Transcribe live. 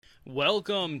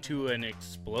Welcome to an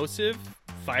explosive,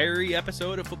 fiery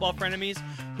episode of Football Frenemies.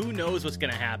 Who knows what's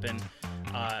going to happen?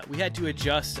 We had to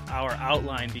adjust our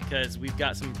outline because we've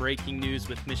got some breaking news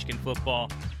with Michigan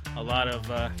football. A lot of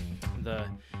the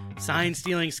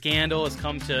sign-stealing scandal has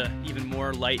come to even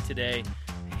more light today.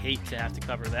 I hate to have to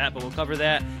cover that, but we'll cover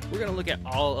that. We're going to look at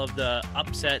all of the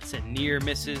upsets and near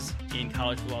misses in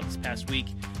college football this past week.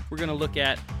 We're going to look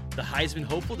at the Heisman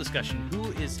hopeful discussion.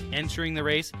 Who is entering the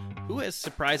race? Who has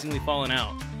surprisingly fallen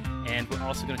out? And we're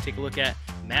also going to take a look at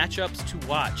matchups to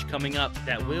watch coming up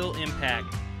that will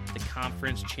impact the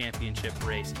conference championship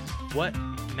race. What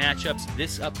matchups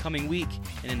this upcoming week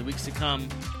and in the weeks to come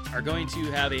are going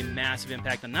to have a massive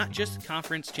impact on not just the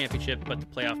conference championship, but the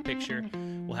playoff picture.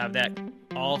 We'll have that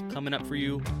all coming up for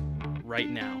you right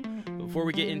now. But before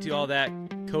we get into all that,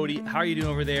 Cody, how are you doing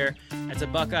over there? As a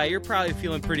Buckeye, you're probably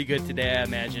feeling pretty good today, I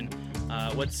imagine.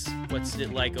 What's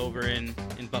it like over in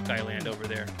Buckeye land over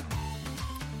there?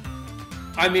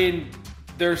 I mean,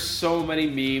 there's so many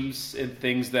memes and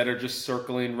things that are just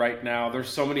circling right now. There's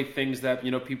so many things that,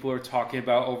 people are talking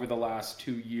about over the last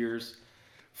 2 years.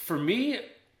 For me,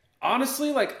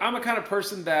 honestly, I'm a kind of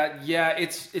person that,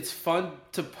 it's fun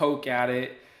to poke at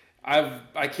it.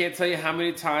 I can't tell you how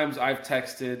many times I've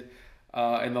texted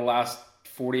in the last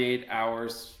 48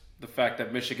 hours the fact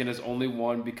that Michigan has only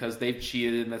won because they've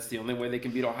cheated and that's the only way they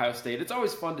can beat Ohio State. It's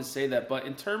always fun to say that, but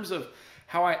in terms of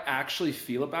how I actually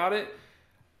feel about it,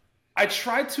 I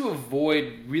try to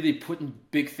avoid really putting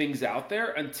big things out there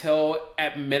until,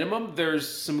 at minimum, there's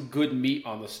some good meat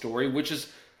on the story, which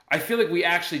is, I feel like we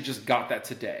actually just got that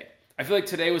today. I feel like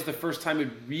today was the first time it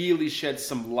really shed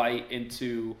some light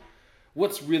into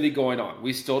what's really going on.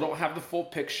 We still don't have the full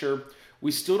picture.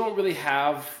 We still don't really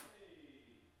have...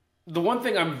 The one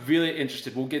thing I'm really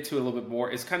interested, we'll get to a little bit more,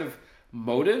 is kind of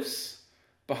motives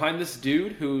behind this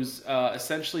dude who's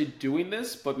essentially doing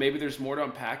this, but maybe there's more to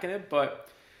unpack in it. But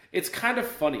it's kind of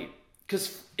funny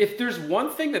because if there's one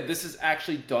thing that this has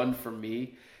actually done for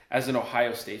me as an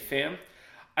Ohio State fan,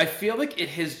 I feel like it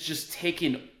has just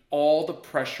taken all the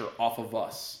pressure off of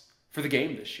us for the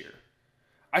game this year.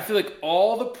 I feel like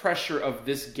all the pressure of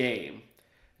this game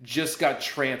just got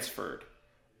transferred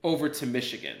over to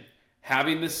Michigan.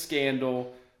 Having this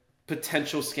scandal,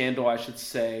 potential scandal, I should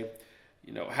say,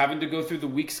 having to go through the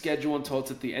week schedule until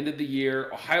it's at the end of the year.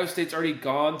 Ohio State's already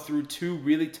gone through 2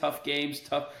 really tough games,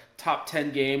 tough top 10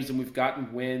 games, and we've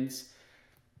gotten wins.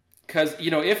 Because,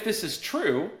 if this is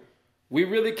true, we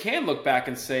really can look back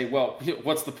and say, well,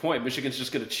 what's the point? Michigan's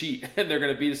just going to cheat, and they're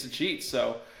going to beat us to cheat.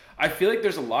 So I feel like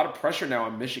there's a lot of pressure now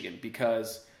on Michigan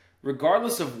because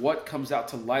regardless of what comes out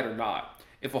to light or not,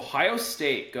 if Ohio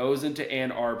State goes into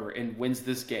Ann Arbor and wins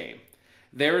this game,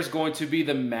 there is going to be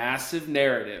the massive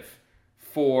narrative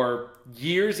for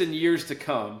years and years to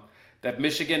come that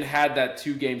Michigan had that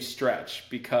 2-game stretch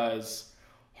because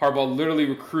Harbaugh literally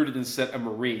recruited and sent a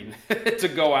Marine to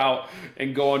go out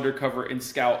and go undercover and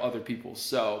scout other people.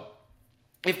 So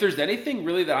if there's anything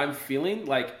really that I'm feeling,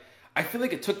 I feel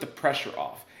like it took the pressure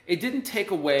off. It didn't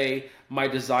take away my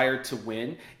desire to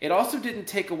win. It also didn't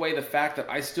take away the fact that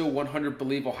I still 100%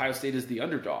 believe Ohio State is the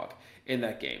underdog in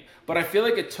that game. But I feel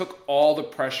like it took all the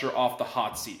pressure off the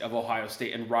hot seat of Ohio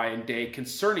State and Ryan Day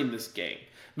concerning this game.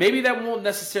 Maybe that won't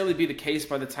necessarily be the case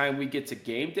by the time we get to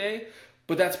game day,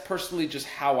 but that's personally just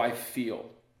how I feel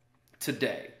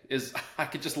today. Is I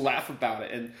could just laugh about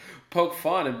it and poke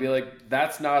fun and be like,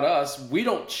 that's not us. We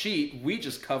don't cheat. We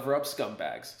just cover up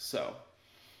scumbags. So...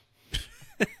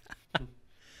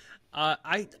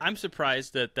 I'm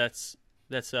surprised that's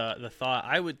the thought.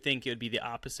 I would think it would be the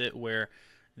opposite, where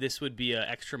this would be an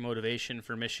extra motivation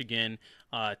for Michigan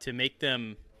to make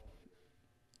them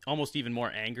almost even more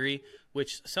angry,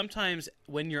 which sometimes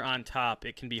when you're on top,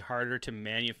 it can be harder to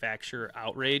manufacture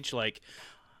outrage. Like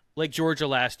Georgia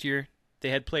last year, they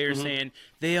had players saying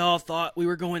they all thought we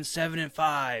were going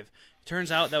 7-5. Turns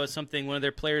out that was something one of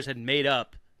their players had made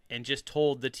up and just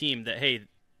told the team that, hey,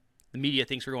 the media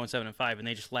thinks we're going 7-5, and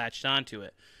they just latched onto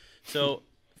it. So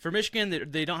for Michigan,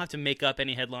 they don't have to make up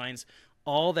any headlines.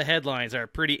 All the headlines are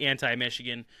pretty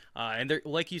anti-Michigan, and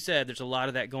like you said, there's a lot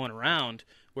of that going around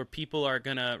where people are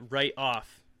going to write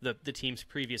off the team's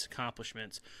previous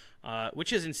accomplishments,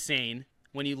 which is insane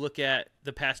when you look at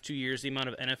the past 2 years, the amount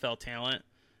of NFL talent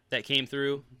that came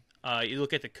through. You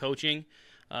look at the coaching,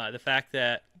 the fact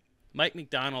that Mike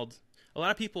McDonald, a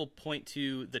lot of people point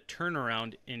to the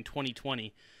turnaround in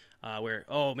 2020, where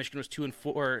Michigan was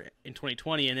 2-4 in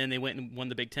 2020, and then they went and won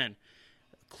the Big Ten.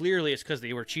 Clearly, it's because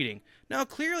they were cheating. No,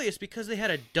 clearly it's because they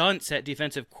had a dunce at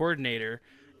defensive coordinator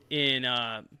in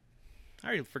I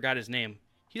already forgot his name.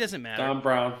 He doesn't matter. Don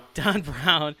Brown. Don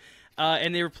Brown.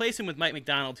 And they replace him with Mike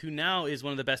McDonald, who now is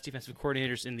one of the best defensive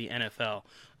coordinators in the NFL.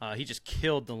 He just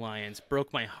killed the Lions,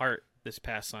 broke my heart this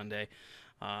past Sunday.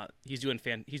 He's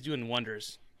doing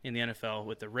wonders in the NFL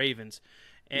with the Ravens.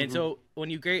 And so when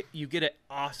you get an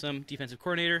awesome defensive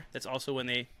coordinator, that's also when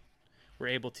they were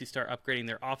able to start upgrading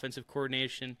their offensive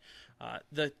coordination.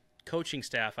 The coaching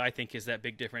staff, I think, is that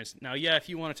big difference. Now, yeah, if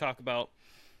you want to talk about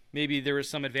maybe there was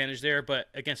some advantage there, but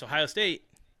against Ohio State,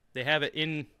 they have it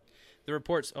in the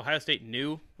reports. Ohio State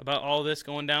knew about all of this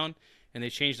going down, and they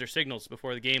changed their signals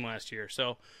before the game last year.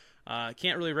 So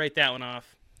can't really write that one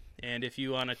off. And if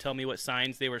you want to tell me what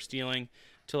signs they were stealing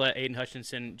to let Aiden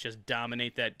Hutchinson just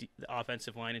dominate the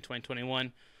offensive line in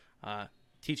 2021,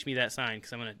 teach me that sign,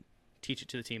 because I'm going to teach it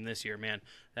to the team this year. Man,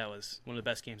 that was one of the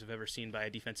best games I've ever seen by a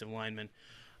defensive lineman.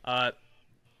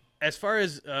 As far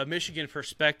as Michigan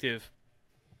perspective,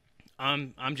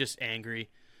 I'm just angry.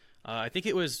 I think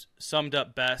it was summed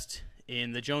up best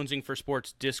in the Jonesing for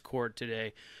Sports Discord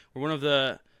today, where one of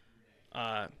the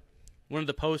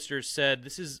posters said,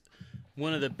 "This is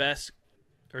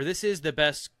the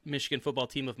best Michigan football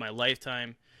team of my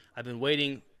lifetime. I've been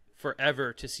waiting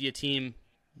forever to see a team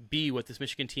be what this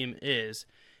Michigan team is,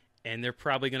 and they're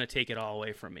probably going to take it all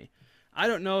away from me." I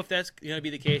don't know if that's going to be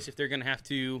the case, if they're going to have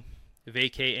to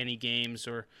vacate any games,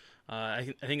 or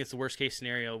I think it's the worst case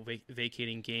scenario,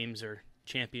 vacating games or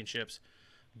championships.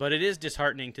 But it is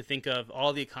disheartening to think of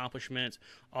all the accomplishments,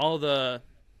 all the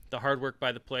hard work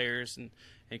by the players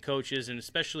and coaches, and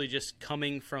especially just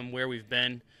coming from where we've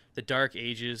been, the dark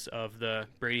ages of the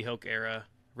Brady Hoke era,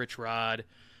 Rich Rod,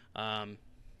 and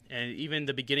even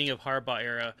the beginning of Harbaugh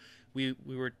era. We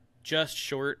were just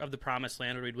short of the promised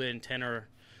land where we'd win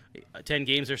 10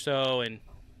 games or so, and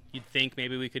you'd think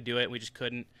maybe we could do it, and we just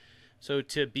couldn't. So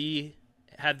to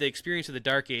have the experience of the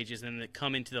dark ages and then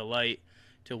come into the light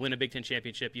to win a Big Ten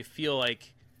championship, you feel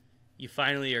like you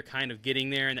finally are kind of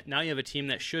getting there, and now you have a team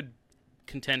that should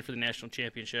contend for the national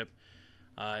championship.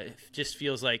 It just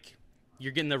feels like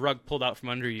you're getting the rug pulled out from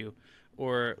under you,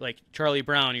 or like Charlie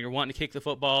Brown, you're wanting to kick the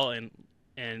football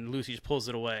and Lucy just pulls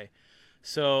it away.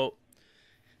 So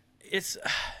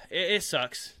it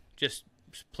sucks, just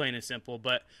plain and simple.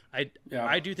 But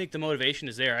I do think the motivation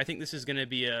is there. I think this is going to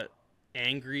be a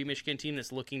angry Michigan team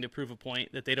that's looking to prove a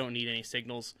point that they don't need any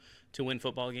signals to win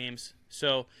football games.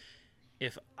 So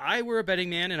if I were a betting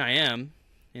man, and I am,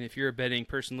 and if you're a betting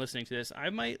person listening to this, I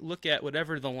might look at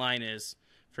whatever the line is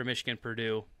for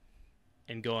Michigan-Purdue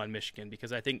and go on Michigan,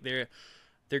 because I think they're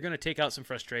going to take out some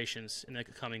frustrations in the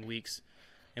coming weeks.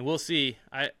 And we'll see.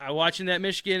 I watching that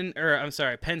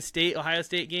Penn State, Ohio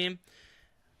State game.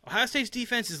 Ohio State's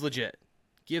defense is legit.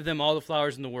 Give them all the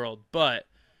flowers in the world. But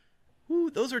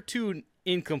those are two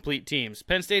incomplete teams.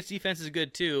 Penn State's defense is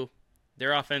good too.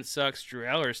 Their offense sucks. Drew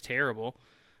Aller is terrible.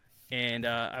 And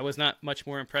I was not much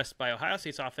more impressed by Ohio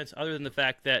State's offense, other than the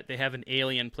fact that they have an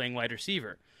alien playing wide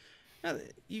receiver. Now,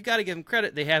 you got to give them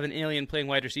credit. They have an alien playing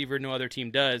wide receiver. No other team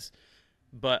does.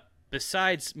 But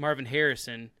besides Marvin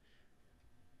Harrison,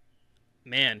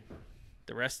 man,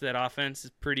 the rest of that offense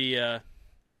is pretty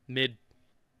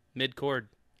mid-cord.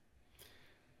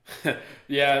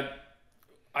 Yeah,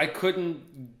 I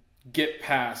couldn't get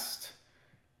past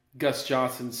Gus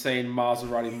Johnson saying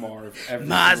Maserati Marv.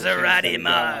 Maserati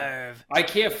Marv. I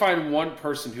can't find one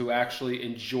person who actually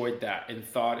enjoyed that and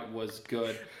thought it was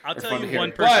good. I'll tell you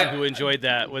one person who enjoyed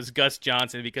that was Gus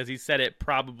Johnson, because he said it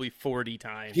probably 40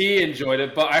 times. He enjoyed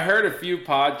it, but I heard a few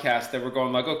podcasts that were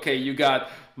going like, okay, you got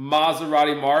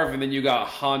Maserati Marv and then you got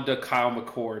Honda Kyle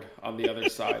McCord on the other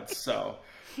side. So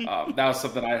that was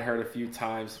something I heard a few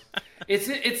times.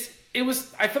 It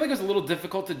was. I feel like it was a little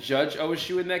difficult to judge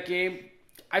OSU in that game.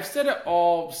 I've said it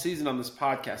all season on this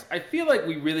podcast. I feel like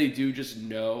we really do just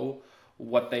know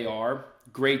what they are.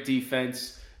 Great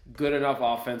defense, good enough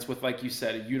offense with, like you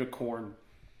said, a unicorn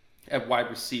at wide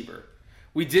receiver.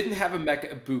 We didn't have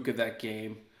Emeka Egbuka that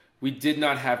game. We did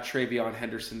not have Travion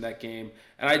Henderson that game.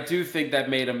 And I do think that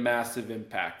made a massive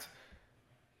impact,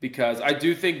 because I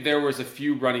do think there was a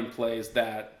few running plays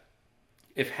that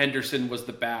if Henderson was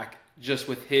the back, just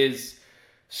with his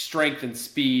strength and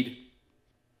speed,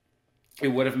 it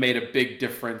would have made a big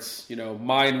difference.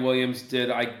 Mayan Williams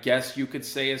did, I guess you could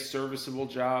say, a serviceable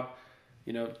job.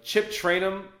 Chip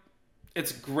Trainum,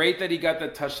 it's great that he got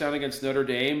that touchdown against Notre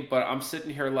Dame, but I'm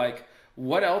sitting here like,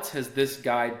 what else has this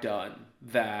guy done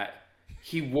that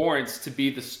he warrants to be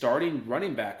the starting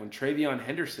running back when Travion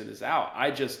Henderson is out?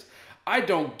 I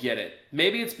don't get it.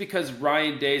 Maybe it's because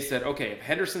Ryan Day said, okay, if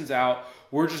Henderson's out,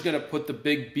 we're just going to put the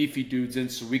big beefy dudes in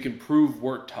so we can prove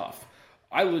we're tough.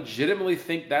 I legitimately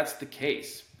think that's the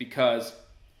case, because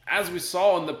as we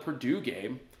saw in the Purdue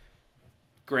game,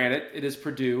 granted, it is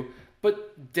Purdue,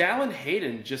 But Dallin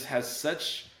Hayden just has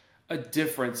such a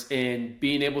difference in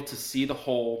being able to see the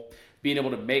hole, being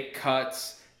able to make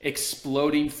cuts,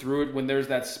 exploding through it when there's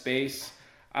that space.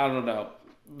 I don't know.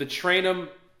 The Trainum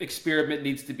experiment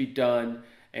needs to be done,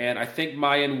 and I think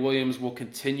Mayan Williams will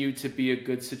continue to be a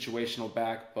good situational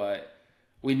back, but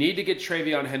we need to get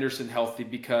Travion Henderson healthy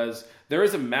because there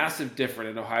is a massive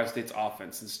difference in Ohio State's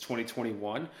offense since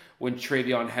 2021 when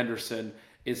Travion Henderson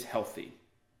is healthy.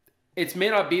 It may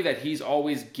not be that he's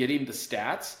always getting the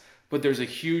stats, but there's a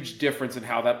huge difference in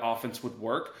how that offense would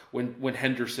work when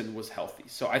Henderson was healthy.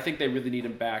 So I think they really need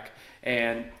him back.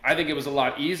 And I think it was a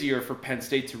lot easier for Penn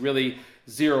State to really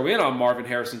zero in on Marvin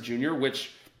Harrison Jr.,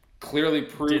 which clearly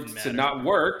proved to not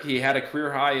work. He had a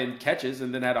career high in catches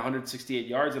and then had 168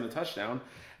 yards and a touchdown.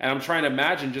 And I'm trying to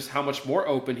imagine just how much more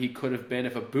open he could have been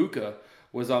if Ibuka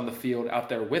was on the field out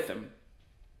there with him.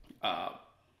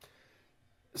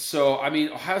 So, I mean,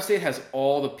 Ohio State has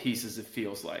all the pieces, it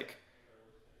feels like.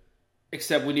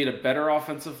 Except we need a better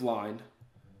offensive line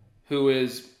who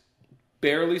is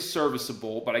barely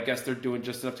serviceable, but I guess they're doing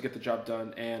just enough to get the job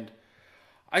done. And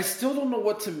I still don't know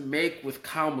what to make with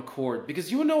Kyle McCord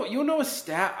because you know a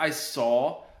stat I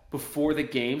saw before the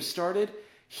game started?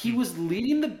 He was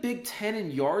leading the Big Ten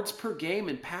in yards per game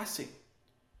in passing.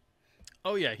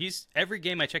 Oh, yeah. Every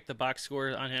game I check the box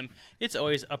score on him, it's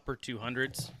always upper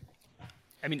 200s.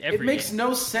 I mean, every game. It makes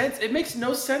no sense. It makes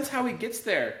no sense how he gets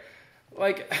there.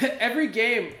 Like, every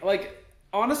game, like,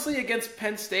 honestly, against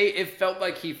Penn State, it felt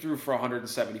like he threw for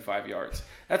 175 yards.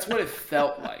 That's what it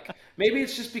felt like. Maybe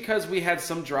it's just because we had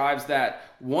some drives that,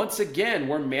 once again,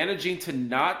 we're managing to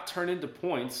not turn into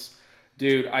points.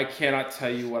 Dude, I cannot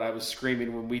tell you what I was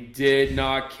screaming when we did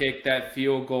not kick that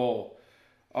field goal.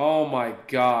 Oh, my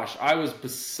gosh. I was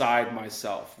beside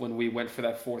myself when we went for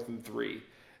that 4th and 3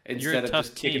 instead of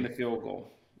just kicking the field goal.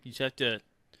 You just have to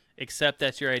accept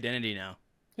that's your identity now.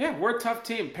 Yeah, we're a tough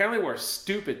team. Apparently, we're a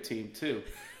stupid team, too.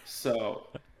 So,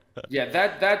 yeah,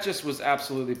 that just was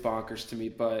absolutely bonkers to me.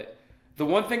 But the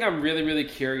one thing I'm really, really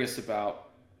curious about,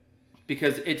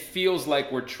 because it feels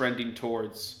like we're trending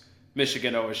towards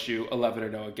Michigan OSU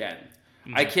 11-0 again.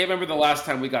 Mm-hmm. I can't remember the last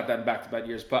time we got that in back-to-back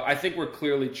years, but I think we're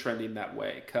clearly trending that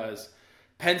way because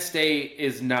Penn State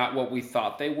is not what we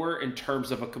thought they were in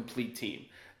terms of a complete team.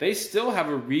 They still have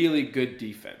a really good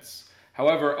defense.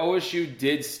 However, OSU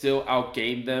did still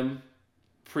outgame them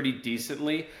pretty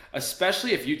decently,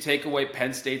 especially if you take away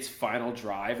Penn State's final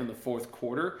drive in the fourth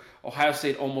quarter. Ohio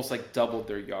State almost like doubled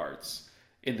their yards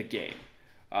in the game.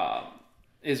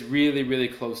 Is really, really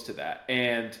close to that.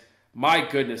 And my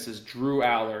goodness, is Drew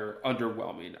Aller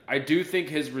underwhelming. I do think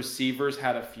his receivers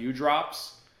had a few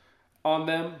drops on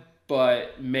them,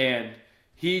 but man,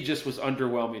 he just was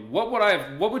underwhelming.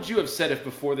 What would you have said if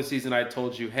before the season I had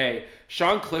told you, hey,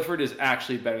 Sean Clifford is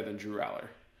actually better than Drew Aller?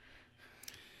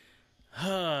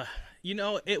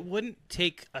 It wouldn't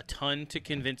take a ton to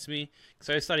convince me because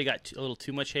I just thought he got a little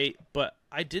too much hate, but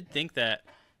I did think that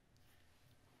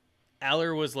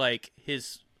Aller was like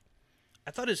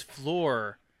I thought his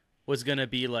floor was going to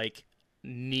be like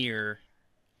near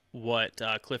what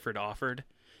Clifford offered.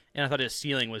 And I thought his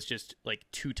ceiling was just like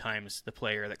 2 times the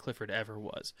player that Clifford ever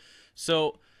was.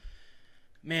 So,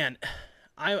 man,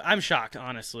 I'm shocked,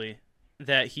 honestly,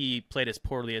 that he played as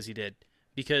poorly as he did.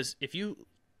 Because if you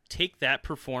take that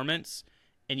performance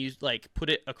and you like put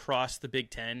it across the Big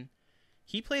Ten,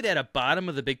 he played at a bottom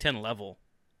of the Big Ten level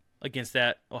against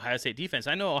that Ohio State defense.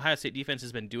 I know Ohio State defense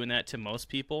has been doing that to most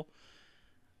people,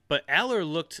 but Aller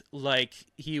looked like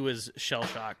he was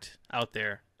shell-shocked out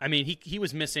there. I mean, he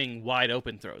was missing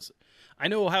wide-open throws. I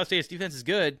know Ohio State's defense is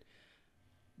good,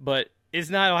 but it's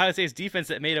not Ohio State's defense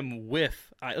that made him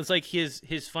whiff. It's like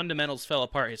his fundamentals fell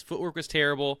apart. His footwork was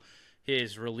terrible.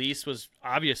 His release was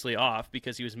obviously off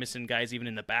because he was missing guys even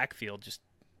in the backfield, just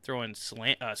throwing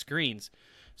screens.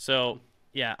 So,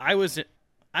 yeah, I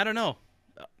don't know.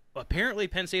 Apparently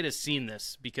Penn State has seen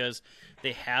this because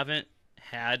they haven't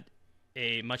had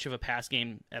much of a pass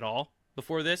game at all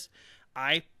before this.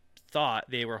 I thought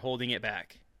they were holding it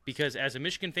back because as a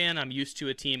Michigan fan, I'm used to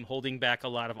a team holding back a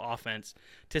lot of offense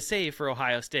to save for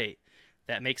Ohio State.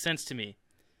 That makes sense to me.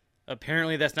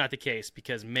 Apparently that's not the case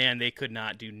because, man, they could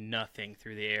not do nothing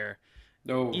through the air.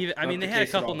 No, they had a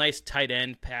couple nice tight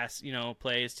end pass,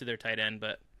 plays to their tight end,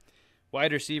 but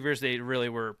wide receivers, they really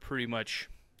were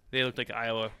they looked like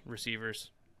Iowa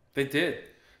receivers. They did.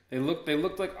 They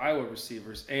looked like Iowa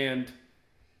receivers, and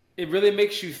it really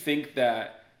makes you think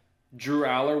that Drew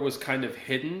Aller was kind of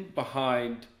hidden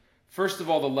behind, first of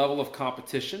all, the level of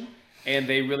competition, and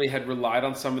they really had relied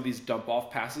on some of these dump-off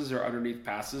passes or underneath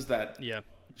passes that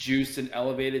juiced and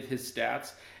elevated his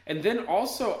stats. And then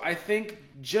also, I think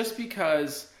just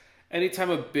because anytime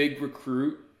a big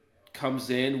recruit comes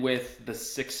in with the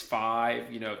 6'5",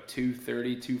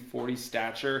 230, 240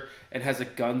 stature and has a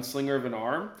gunslinger of an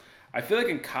arm, I feel like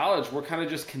in college we're kind of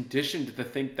just conditioned to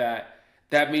think that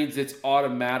that means it's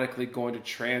automatically going to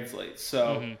translate.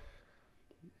 So Mm-hmm.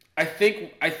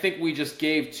 I think we just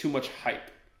gave too much hype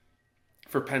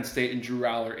for Penn State and Drew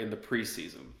Aller in the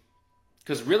preseason.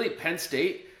 Because really, Penn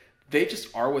State, they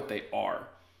just are what they are.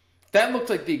 That looked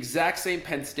like the exact same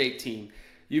Penn State team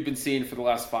you've been seeing for the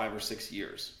last 5 or 6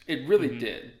 years. It really Mm-hmm.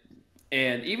 did.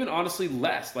 And even honestly,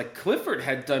 less. Like Clifford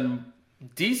had done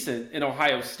decent in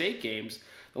Ohio State games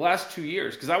the last 2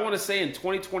 years. Because I want to say in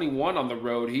 2021 on the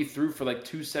road, he threw for like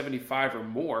 275 or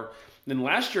more. And then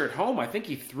last year at home, I think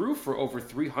he threw for over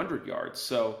 300 yards.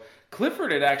 So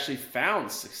Clifford had actually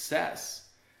found success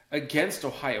against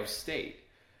Ohio State.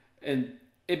 And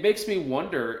it makes me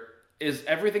wonder, is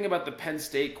everything about the Penn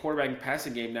State quarterback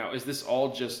passing game now, is this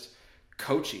all just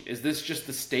coaching? Is this just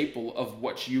the staple of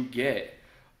what you get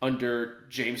under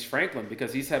James Franklin?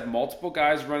 Because he's had multiple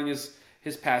guys running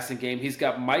his passing game. He's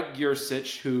got Mike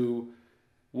Yursich, who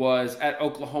was at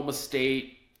Oklahoma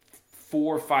State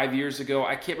 4 or 5 years ago.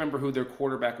 I can't remember who their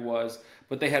quarterback was,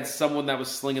 but they had someone that was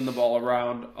slinging the ball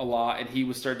around a lot, and he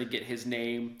was starting to get his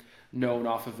name known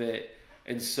off of it.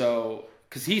 And so,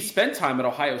 because he spent time at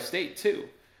Ohio State too.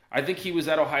 I think he was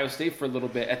at Ohio State for a little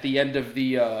bit at the end of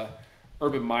the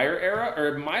Urban Meyer era,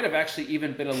 or it might have actually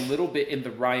even been a little bit in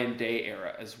the Ryan Day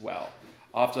era as well.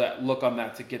 I'll have to look on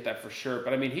that to get that for sure.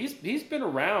 But I mean, he's been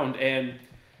around, and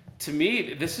to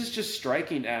me, this is just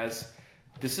striking as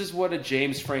this is what a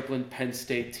James Franklin Penn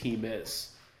State team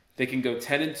is. They can go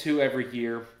 10-2 every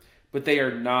year, but they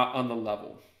are not on the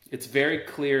level. It's very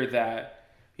clear that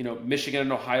Michigan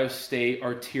and Ohio State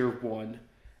are tier 1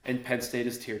 and Penn State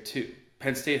is tier 2.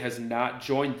 Penn State has not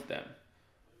joined them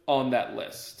on that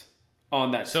list,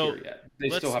 on that tier yet. They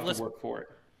still have to work for it.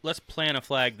 Let's plant a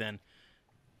flag then.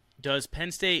 Does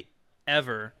Penn State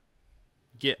ever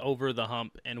get over the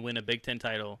hump and win a Big Ten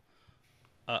title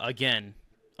again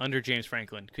under James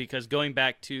Franklin? Because going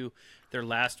back to their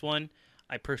last one,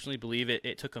 I personally believe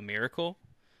it took a miracle.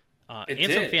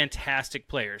 Some fantastic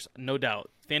players, no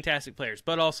doubt. Fantastic players.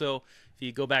 But also, if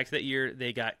you go back to that year,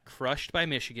 they got crushed by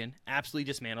Michigan, absolutely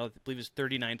dismantled. I believe it was a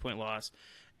 39-point loss.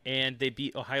 And they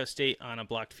beat Ohio State on a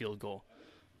blocked field goal.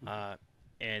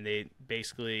 And they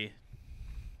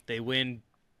win,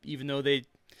 even though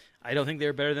I don't think they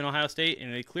were better than Ohio State,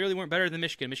 and they clearly weren't better than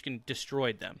Michigan. Michigan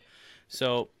destroyed them.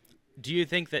 So, do you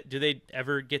think do they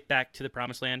ever get back to the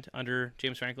promised land under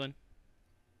James Franklin?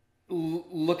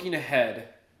 Looking ahead,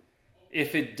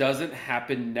 if it doesn't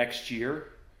happen next year,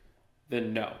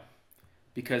 then no.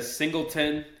 Because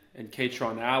Singleton and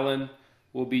Katron Allen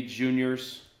will be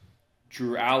juniors.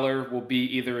 Drew Aller will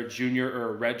be either a junior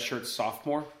or a redshirt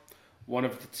sophomore, one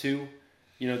of the two.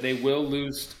 They will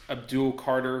lose Abdul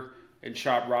Carter and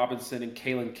Chop Robinson and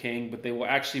Kalen King, but they will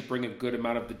actually bring a good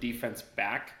amount of the defense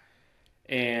back.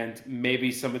 And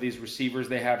maybe some of these receivers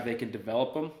they can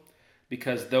develop them,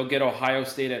 because they'll get Ohio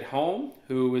State at home,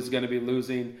 who is going to be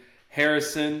losing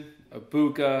Harrison,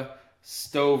 Abuka,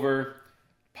 Stover,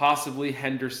 possibly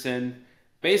Henderson,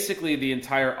 basically the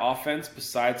entire offense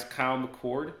besides Kyle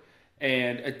McCord.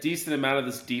 And a decent amount of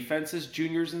this defense is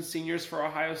juniors and seniors for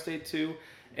Ohio State too.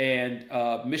 And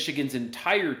Michigan's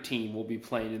entire team will be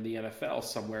playing in the NFL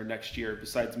somewhere next year,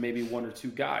 besides maybe one or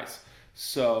two guys.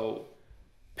 So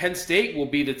Penn State will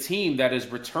be the team that is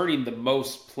returning the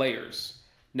most players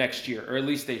next year, or at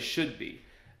least they should be.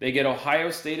 They get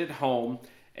Ohio State at home,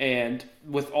 and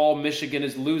with all Michigan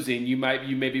is losing, you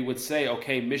maybe would say,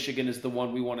 okay, Michigan is the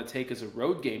one we want to take as a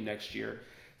road game next year.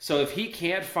 So if he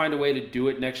can't find a way to do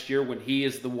it next year when he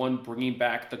is the one bringing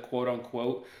back the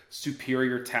quote-unquote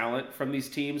superior talent from these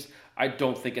teams, I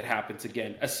don't think it happens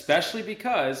again, especially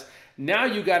because now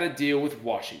you got to deal with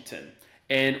Washington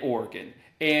and Oregon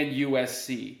and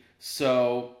USC.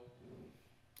 So,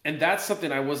 and that's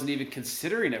something I wasn't even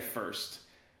considering at first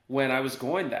when I was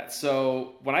going that.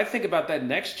 So when I think about that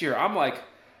next year, I'm like,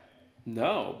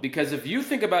 no, because if you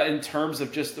think about it in terms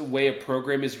of just the way a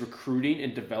program is recruiting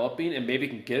and developing and maybe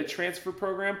can get a transfer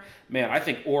program, man, I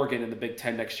think Oregon in the Big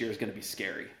Ten next year is going to be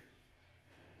scary.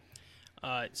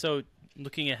 So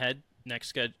looking ahead,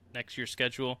 next year's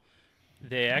schedule,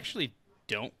 they actually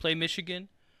don't play Michigan,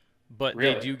 but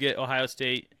Really? they do get Ohio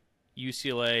State,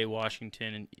 UCLA,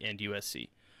 Washington, and USC.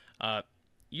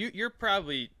 You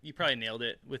probably nailed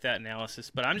it with that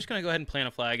analysis, but I'm just going to go ahead and plant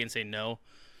a flag and say no,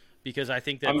 because I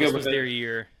think that this was their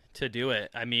year to do it.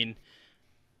 I mean,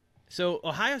 so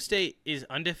Ohio State is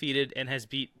undefeated and has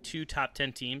beat 2 top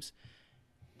 10 teams.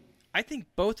 I think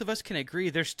both of us can agree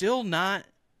they're still not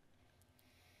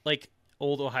like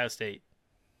old Ohio State.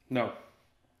 No.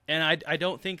 And I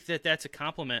don't think that that's a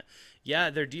compliment. Yeah,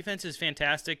 their defense is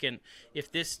fantastic, and if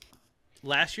this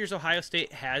last year's Ohio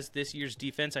State has this year's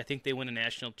defense, I think they win a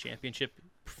national championship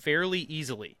fairly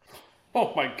easily.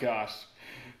 Oh my gosh.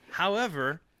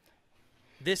 However,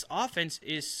 this offense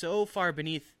is so far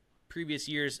beneath previous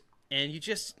years, and you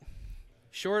just,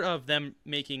 short of them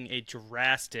making a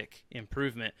drastic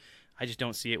improvement, I just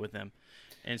don't see it with them.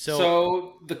 And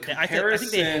so the comparison, I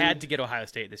think they had to get Ohio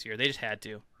State this year. They just had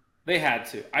to. They had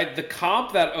to. The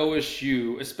comp that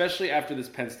OSU, especially after this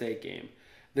Penn State game,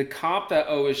 the comp that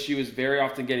OSU is very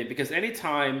often getting, because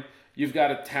anytime you've got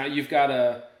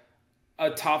a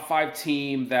top 5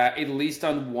 team that at least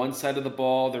on one side of the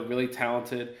ball they're really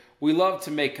talented, we love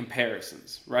to make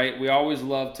comparisons, right? We always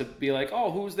love to be like, oh,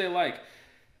 who's they like?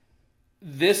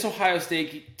 This Ohio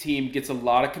State team gets a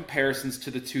lot of comparisons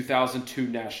to the 2002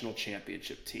 national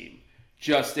championship team.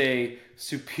 Just a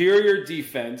superior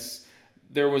defense.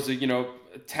 There was a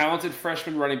talented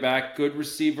freshman running back, good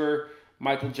receiver,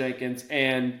 Michael Jenkins,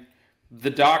 and the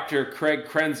doctor, Craig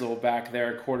Krenzel, back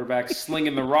there at quarterback,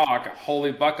 slinging the rock, a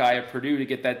holy Buckeye at Purdue to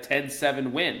get that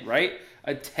 10-7 win, right?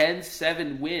 A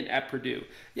 10-7 win at Purdue.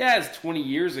 Yeah, it's 20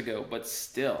 years ago, but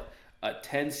still, a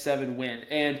 10-7 win.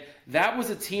 And that was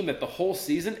a team that the whole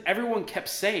season, everyone kept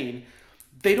saying,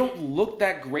 they don't look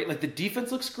that great. Like, the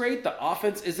defense looks great, the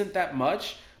offense isn't that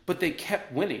much, but they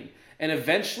kept winning. And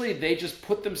eventually, they just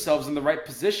put themselves in the right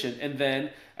position. And then,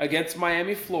 against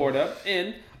Miami, Florida,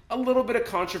 in a little bit of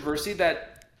controversy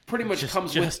that pretty much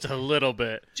comes with... Just a little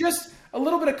bit. Just a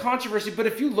little bit of controversy. But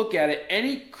if you look at it,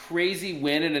 any crazy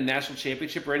win in a national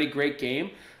championship or any great game,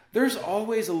 there's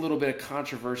always a little bit of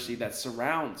controversy that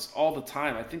surrounds all the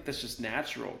time. I think that's just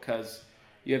natural because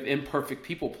you have imperfect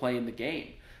people playing the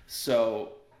game. So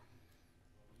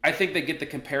I think they get the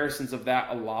comparisons of that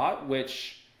a lot,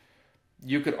 which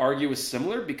you could argue is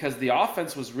similar because the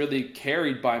offense was really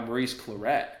carried by Maurice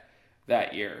Clarett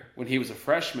that year when he was a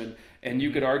freshman. And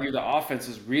you could argue the offense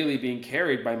is really being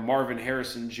carried by Marvin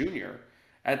Harrison Jr.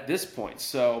 at this point.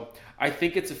 So I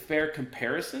think it's a fair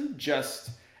comparison.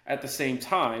 Just at the same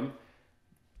time,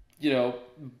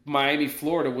 Miami,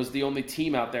 Florida was the only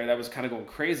team out there that was kind of going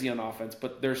crazy on offense,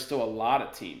 but there's still a lot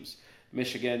of teams.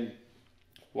 Michigan,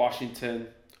 Washington,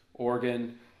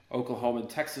 Oregon, Oklahoma, and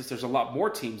Texas. There's a lot more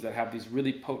teams that have these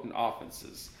really potent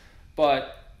offenses.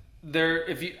 But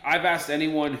I've asked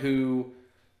anyone who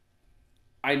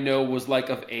I know was like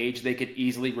of age, they could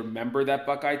easily remember that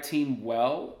Buckeye team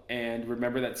well and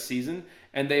remember that season.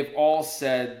 And they've all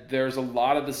said there's a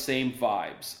lot of the same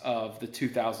vibes of the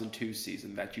 2002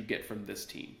 season that you get from this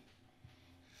team.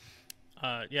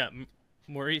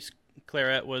 Maurice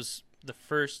Clarett was the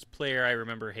first player I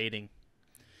remember hating.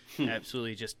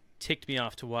 Absolutely just ticked me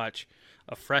off to watch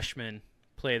a freshman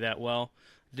play that well.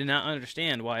 Did not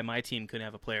understand why my team couldn't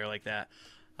have a player like that.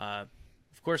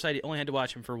 Of course, I only had to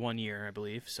watch him for 1 year, I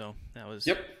believe. So that was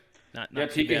not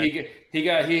too bad.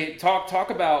 He talk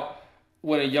about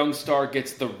when a young star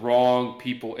gets the wrong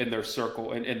people in their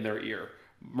circle and in their ear.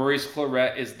 Maurice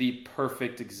Clarett is the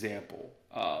perfect example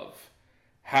of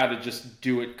how to just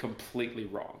do it completely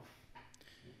wrong.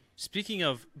 Speaking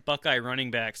of Buckeye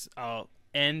running backs, I'll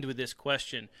end with this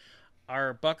question.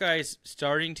 Are Buckeyes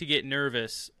starting to get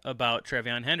nervous about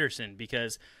Trevion Henderson?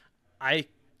 Because I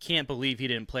can't believe he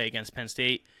didn't play against Penn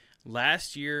State.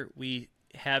 Last year, we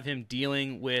have him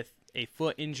dealing with a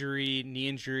foot injury, knee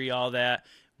injury, all that,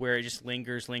 where it just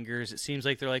lingers. It seems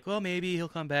like they're like, well, maybe he'll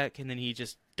come back, and then he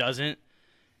just doesn't.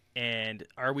 And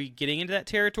are we getting into that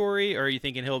territory, or are you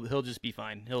thinking he'll just be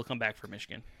fine? He'll come back for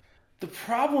Michigan. The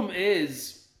problem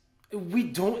is we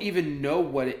don't even know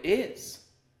what it is.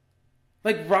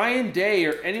 Like, Ryan Day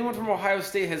or anyone from Ohio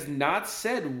State has not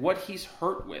said what he's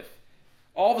hurt with.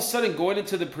 All of a sudden, going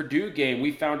into the Purdue game,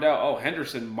 we found out,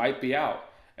 Henderson might be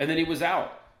out. And then he was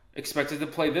out. Expected to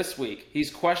play this week. He's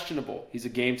questionable. He's a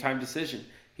game-time decision.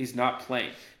 He's not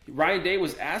playing. Ryan Day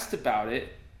was asked about it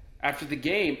after the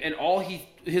game, and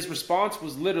his response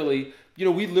was literally,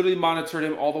 we literally monitored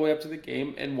him all the way up to the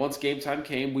game, and once game time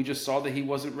came, we just saw that he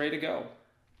wasn't ready to go.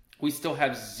 We still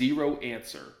have zero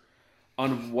answer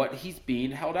on what he's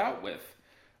being held out with.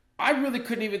 I really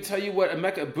couldn't even tell you what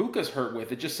Emeka Ibuka's hurt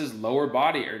with. It just says lower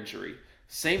body injury.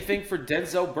 Same thing for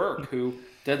Denzel Burke, who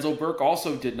Denzel Burke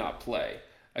also did not play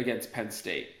against Penn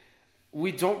State.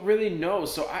 We don't really know,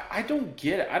 so I don't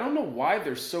get it. I don't know why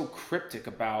they're so cryptic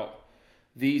about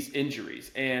these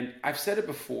injuries. And I've said it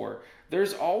before,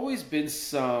 there's always been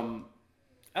some,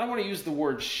 I don't want to use the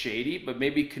word shady, but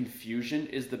maybe confusion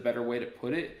is the better way to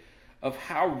put it, of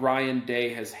how Ryan Day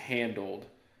has handled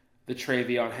the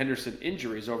Trevion Henderson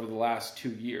injuries over the last 2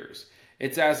 years.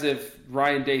 It's as if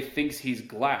Ryan Day thinks he's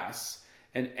glass,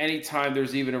 and anytime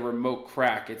there's even a remote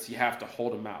crack, it's you have to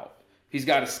hold him out. He's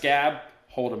got a scab,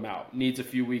 hold him out. Needs a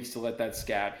few weeks to let that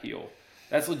scab heal.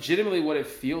 That's legitimately what it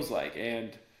feels like,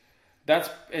 and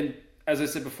as I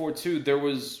said before too, there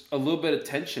was a little bit of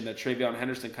tension that Travion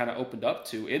Henderson kind of opened up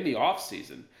to in the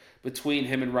offseason between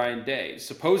him and Ryan Day.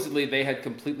 Supposedly they had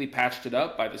completely patched it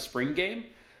up by the spring game,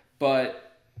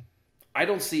 but I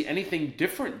don't see anything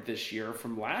different this year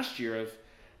from last year of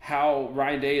how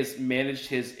Ryan Day has managed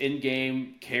his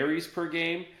in-game carries per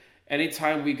game.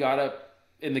 Anytime we got up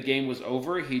and the game was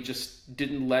over, he just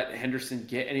didn't let Henderson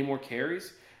get any more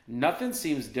carries. Nothing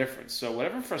seems different. So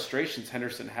whatever frustrations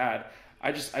Henderson had,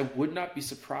 I would not be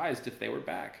surprised if they were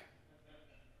back.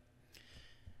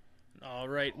 All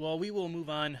right. Well, we will move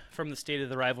on from the state of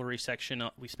the rivalry section.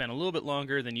 We spent a little bit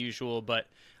longer than usual, but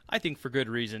I think for good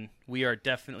reason. We are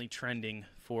definitely trending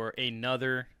for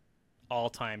another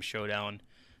all-time showdown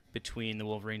between the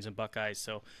Wolverines and Buckeyes.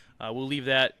 So we'll leave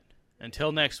that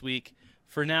until next week.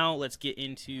 For now, let's get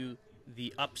into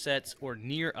the upsets or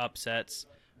near upsets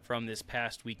from this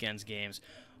past weekend's games.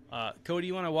 Cody,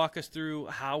 you want to walk us through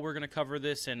how we're going to cover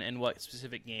this and what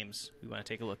specific games we want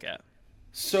to take a look at?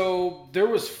 So there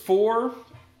was 4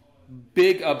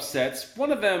 big upsets.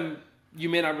 One of them you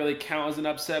may not really count as an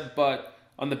upset, but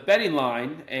on the betting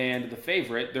line and the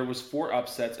favorite, there was 4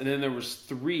 upsets, and then there was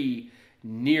 3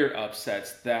 near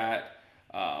upsets that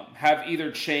have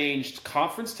either changed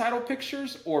conference title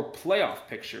pictures or playoff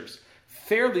pictures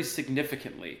fairly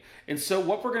significantly. And so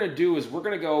what we're going to do is we're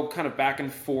going to go kind of back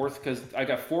and forth because I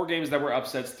got 4 games that were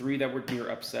upsets, 3 that were near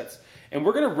upsets, and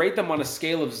we're going to rate them on a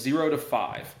scale of 0 to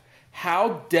 5.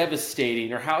 How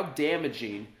devastating or how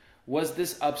damaging was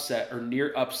this upset or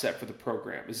near upset for the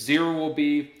program? 0 will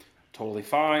be totally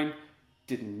fine,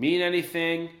 didn't mean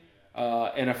anything,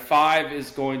 and a 5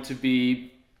 is going to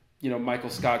be, Michael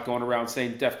Scott going around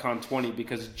saying DEFCON 20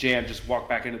 because Jan just walked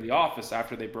back into the office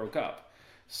after they broke up.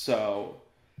 So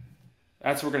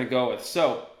that's what we're going to go with.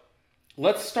 So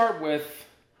let's start with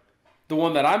the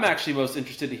one that I'm actually most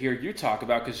interested to hear you talk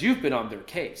about because you've been on their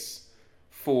case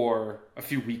for a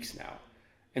few weeks now.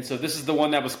 And so this is the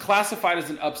one that was classified as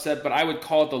an upset, but I would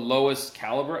call it the lowest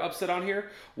caliber upset on here,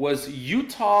 was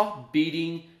Utah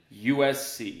beating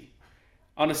USC.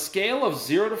 On a scale of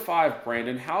 0 to 5,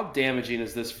 Brandon, how damaging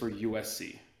is this for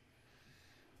USC?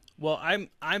 Well,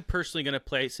 I'm personally going to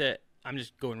place it, I'm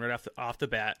just going right off the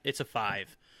bat, it's a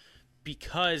 5.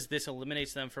 Because this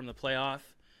eliminates them from the playoff,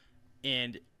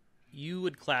 and you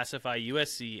would classify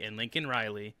USC and Lincoln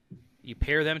Riley, you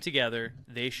pair them together,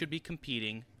 they should be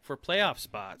competing for playoff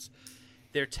spots.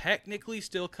 They're technically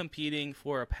still competing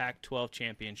for a Pac-12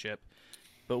 championship,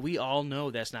 but we all know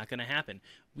that's not going to happen.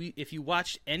 If you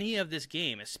watched any of this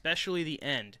game, especially the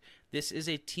end, this is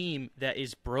a team that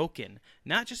is broken,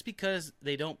 not just because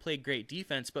they don't play great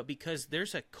defense, but because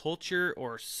there's a culture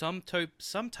or some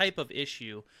type of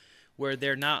issue where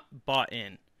they're not bought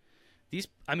in.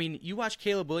 You watch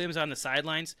Caleb Williams on the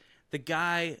sidelines, the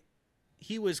guy,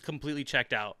 he was completely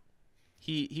checked out.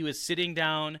 He was sitting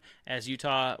down as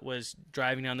Utah was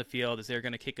driving down the field as they were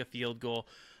going to kick a field goal.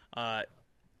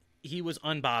 He was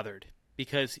unbothered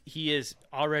because he is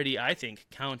already, I think,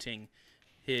 counting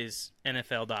his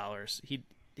NFL dollars.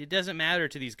 It doesn't matter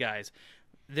to these guys.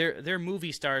 They're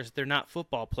movie stars. They're not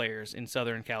football players in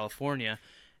Southern California,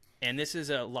 and this is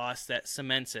a loss that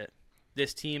cements it.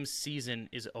 This team's season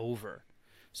is over.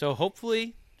 So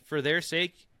hopefully, for their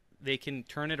sake, they can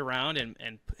turn it around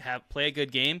and play a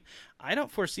good game. I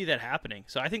don't foresee that happening.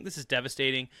 So I think this is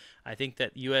devastating. I think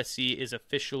that USC is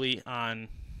officially on,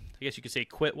 I guess you could say,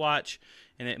 quit watch,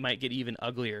 and it might get even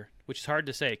uglier, which is hard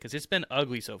to say because it's been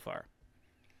ugly so far.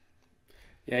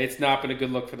 Yeah, it's not been a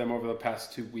good look for them over the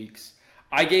past 2 weeks.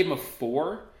 I gave them a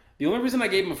 4. The only reason I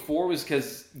gave them a 4 was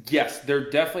because, yes, they're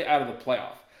definitely out of the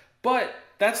playoff. But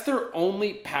that's their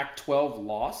only Pac-12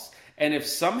 loss. And if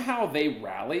somehow they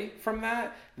rally from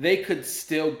that, they could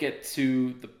still get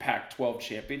to the Pac-12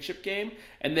 championship game,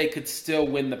 and they could still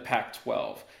win the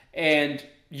Pac-12. And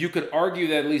you could argue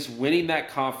that at least winning that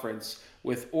conference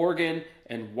with Oregon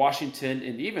and Washington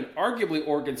and even arguably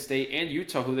Oregon State and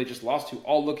Utah, who they just lost to,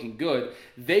 all looking good,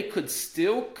 they could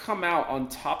still come out on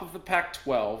top of the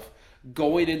Pac-12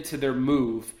 going into their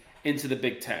move into the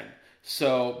Big Ten.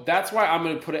 So that's why I'm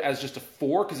going to put it as just a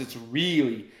 4 because it's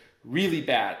really, really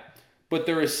bad. But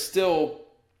there is still,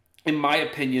 in my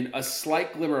opinion, a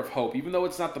slight glimmer of hope. Even though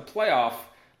it's not the playoff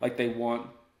like they want,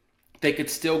 they could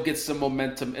still get some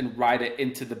momentum and ride it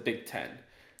into the Big Ten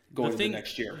going into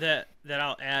next year. That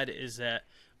I'll add is that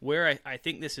where I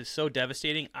think this is so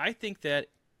devastating, I think that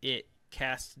it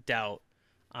casts doubt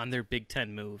on their Big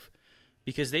Ten move.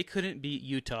 because they couldn't beat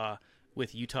Utah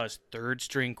with Utah's third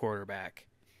string quarterback.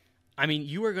 I mean,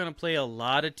 you are going to play a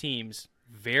lot of teams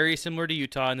very similar to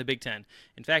Utah in the Big Ten.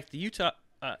 In fact, the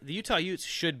Utah Utes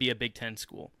should be a Big Ten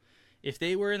school. If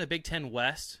they were in the Big Ten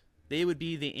West, they would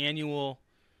be the annual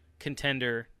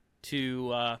contender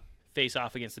to face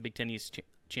off against the Big Ten East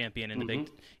champion in the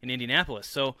in Indianapolis.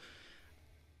 So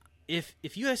if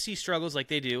USC struggles like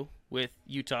they do with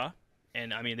Utah,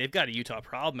 and I mean they've got a Utah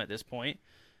problem at this point,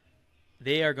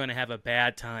 they are going to have a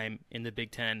bad time in the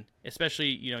Big Ten. Especially,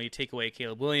 you take away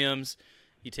Caleb Williams,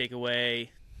 you take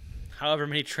away however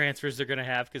many transfers they're going to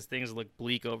have because things look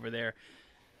bleak over there.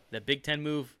 The Big Ten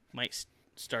move might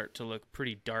start to look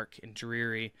pretty dark and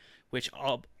dreary. Which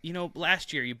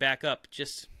last year you back up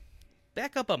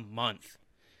a month.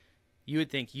 You would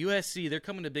think USC, they're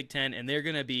coming to Big Ten and they're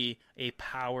going to be a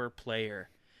power player.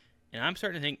 And I'm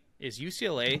starting to think, is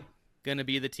UCLA going to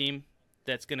be the team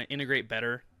that's going to integrate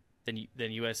better than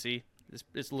USC?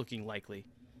 It's looking likely.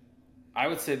 I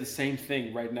would say the same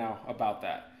thing right now about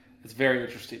that. It's a very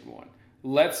interesting one.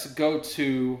 Let's go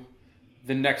to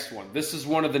the next one. This is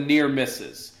one of the near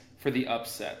misses for the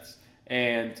upsets.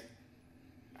 And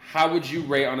how would you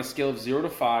rate on a scale of 0 to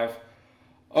 5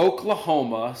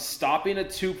 Oklahoma stopping a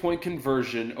 2-point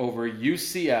conversion over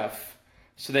UCF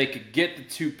so they could get the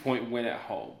 2-point win at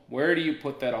home? Where do you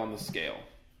put that on the scale?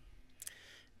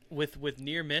 With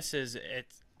near misses,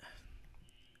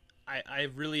 I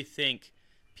really think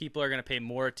people are going to pay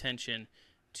more attention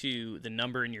to the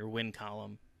number in your win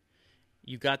column.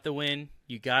 You got the win,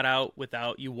 you got out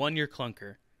you won your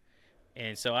clunker.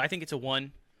 And so I think it's a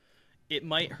 1. It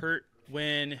might hurt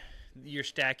when you're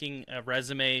stacking a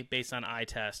resume based on eye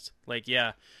test. Like,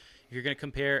 if you're going to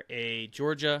compare a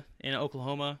Georgia and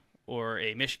Oklahoma or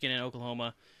a Michigan and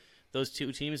Oklahoma, those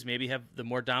two teams maybe have the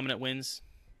more dominant wins,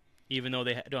 even though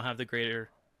they don't have the greater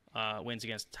wins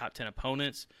against top 10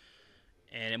 opponents.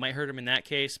 And it might hurt them in that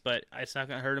case, but it's not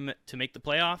going to hurt them to make the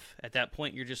playoff. At that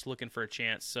point, you're just looking for a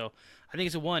chance. So I think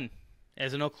it's a 1.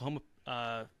 As an Oklahoma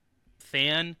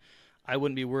fan, I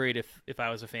wouldn't be worried if I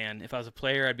was a fan. If I was a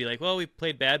player, I'd be like, well, we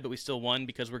played bad, but we still won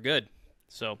because we're good.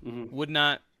 So would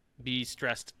not be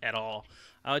stressed at all.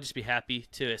 I would just be happy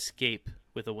to escape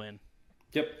with a win.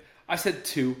 Yep. I said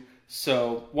 2.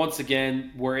 So once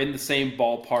again, we're in the same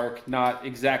ballpark, not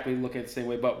exactly looking at the same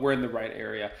way, but we're in the right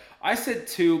area. I said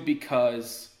 2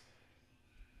 because,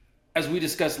 as we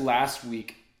discussed last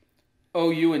week,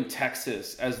 OU and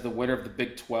Texas as the winner of the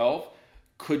Big 12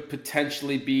 could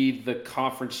potentially be the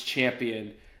conference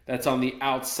champion that's on the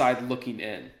outside looking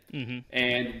in. Mm-hmm.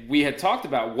 And we had talked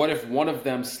about what if one of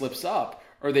them slips up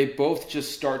or they both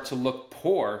just start to look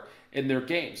poor in their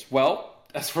games. Well,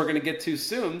 as we're going to get to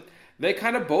soon, they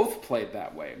kind of both played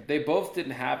that way. They both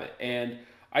didn't have it. And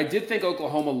I did think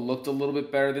Oklahoma looked a little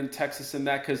bit better than Texas in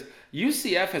that because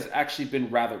UCF has actually been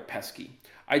rather pesky.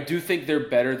 I do think they're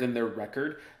better than their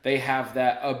record. They have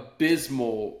that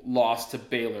abysmal loss to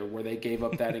Baylor where they gave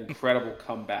up that incredible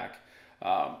comeback.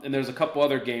 And there's a couple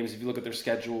other games, if you look at their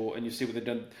schedule and you see what they've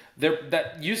done,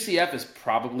 that UCF is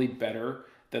probably better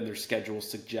than their schedule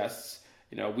suggests.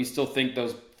 We still think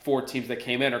those 4 teams that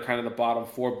came in are kind of the bottom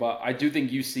 4, but I do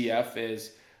think UCF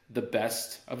is the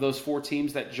best of those 4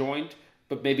 teams that joined,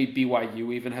 but maybe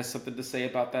BYU even has something to say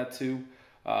about that too.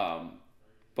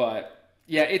 But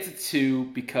yeah, it's a 2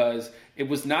 because it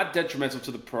was not detrimental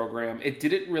to the program. It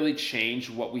didn't really change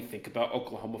what we think about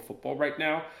Oklahoma football right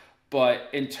now. But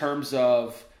in terms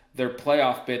of their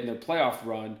playoff bid and their playoff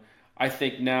run, I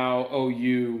think now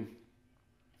OU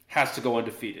has to go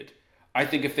undefeated. I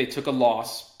think if they took a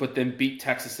loss but then beat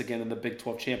Texas again in the Big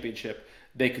 12 championship,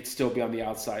 they could still be on the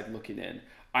outside looking in.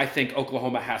 I think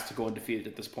Oklahoma has to go undefeated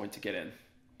at this point to get in.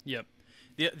 Yep.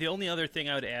 The only other thing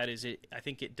I would add is I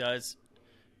think it does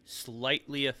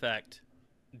slightly affect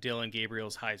Dylan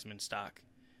Gabriel's Heisman stock,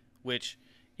 which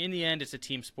in the end it's a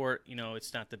team sport.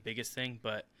 It's not the biggest thing,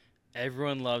 but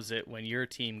everyone loves it when your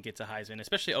team gets a Heisman,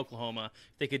 especially Oklahoma.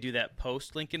 If they could do that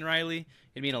post Lincoln Riley,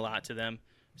 it'd mean a lot to them.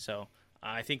 So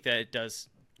I think that it does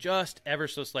just ever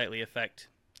so slightly affect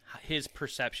his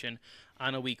perception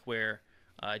on a week where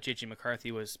J.J.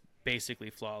 McCarthy was basically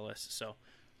flawless. So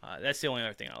that's the only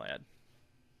other thing I'll add.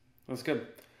 That's good.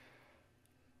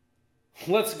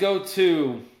 Let's go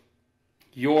to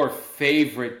your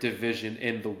favorite division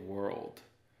in the world,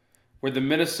 where the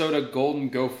Minnesota Golden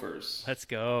Gophers Let's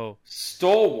go.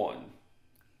 Stole one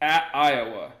at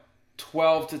Iowa,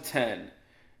 12-10,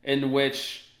 in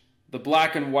which the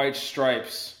black and white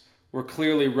stripes were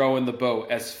clearly rowing the boat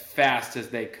as fast as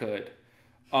they could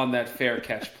on that fair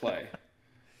catch play.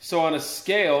 So on a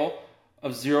scale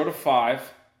of 0 to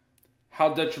 5,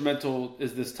 how detrimental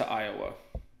is this to Iowa?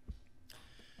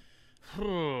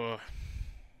 Iowa.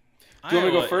 Do you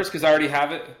want me to go first because I already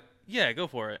have it? Yeah, go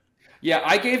for it. Yeah,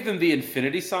 I gave them the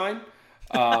infinity sign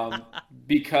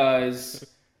because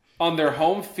on their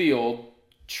home field,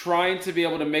 trying to be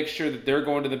able to make sure that they're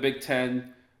going to the Big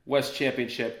Ten West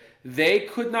Championship, they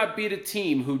could not beat a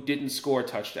team who didn't score a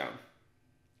touchdown.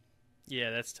 Yeah,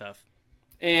 that's tough.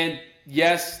 And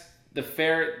yes,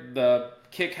 the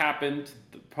kick happened,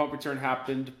 the punt return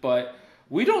happened, but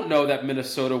we don't know that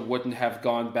Minnesota wouldn't have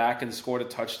gone back and scored a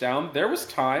touchdown. There was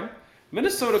time.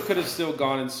 Minnesota could have still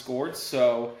gone and scored,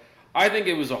 so I think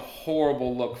it was a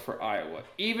horrible look for Iowa.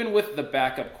 Even with the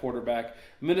backup quarterback,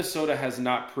 Minnesota has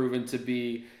not proven to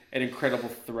be an incredible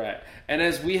threat. And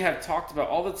as we have talked about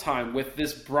all the time, with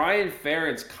this Brian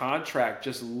Ferentz contract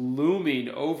just looming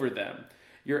over them,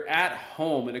 you're at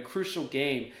home in a crucial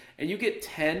game, and you get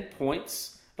 10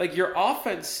 points. Like, your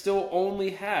offense still only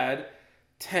had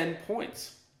 10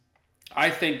 points. I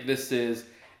think this is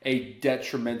a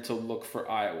detrimental look for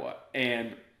Iowa.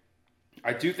 And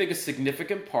I do think a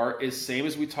significant part is, same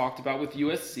as we talked about with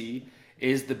USC,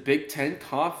 is the Big Ten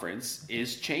Conference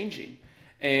is changing.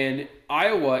 And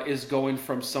Iowa is going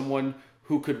from someone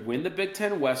who could win the Big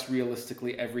Ten West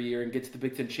realistically every year and get to the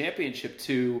Big Ten Championship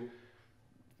to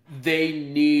they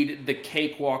need the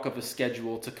cakewalk of a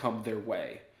schedule to come their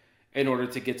way in order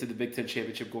to get to the Big Ten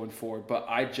Championship going forward. But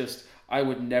I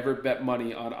would never bet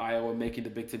money on Iowa making the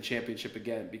Big Ten Championship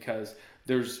again because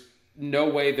there's no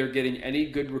way they're getting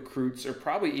any good recruits or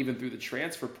probably even through the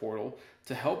transfer portal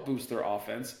to help boost their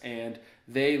offense, and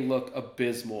they look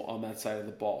abysmal on that side of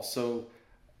the ball. So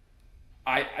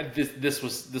this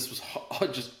was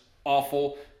just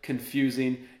awful,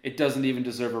 confusing. It doesn't even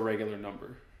deserve a regular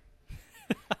number.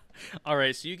 All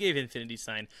right, so you gave infinity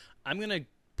sign. I'm going to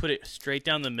put it straight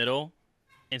down the middle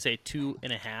and say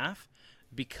 2.5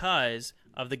 because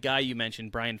of the guy you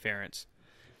mentioned, Brian Ferentz.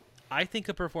 I think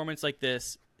a performance like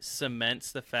this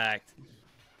cements the fact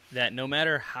that no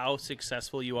matter how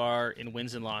successful you are in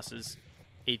wins and losses,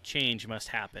 a change must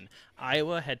happen.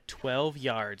 Iowa had 12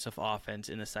 yards of offense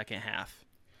in the second half.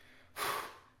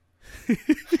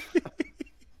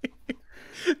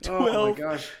 12, oh my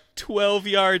gosh. 12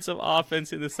 yards of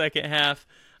offense in the second half.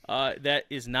 That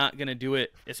is not going to do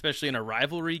it, especially in a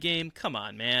rivalry game. Come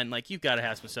on, man. Like, you've got to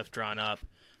have some stuff drawn up.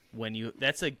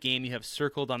 That's a game you have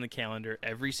circled on the calendar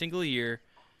every single year.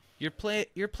 You're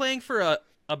playing for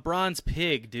a bronze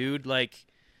pig, dude. Like,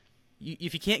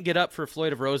 if you can't get up for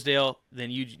Floyd of Rosedale,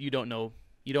 then you don't know.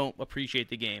 You don't appreciate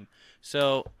the game.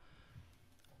 So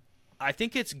I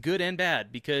think it's good and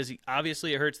bad because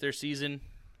obviously it hurts their season.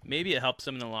 Maybe it helps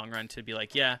them in the long run to be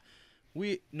like, yeah,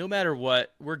 no matter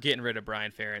what, we're getting rid of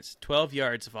Brian Ferentz. 12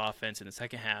 yards of offense in the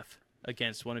second half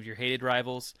against one of your hated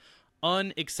rivals.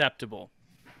 Unacceptable.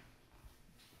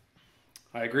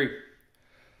 I agree.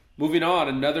 Moving on,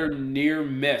 another near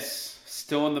miss.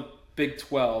 Still in the Big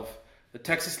 12. The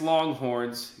Texas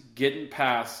Longhorns getting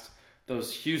past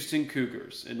those Houston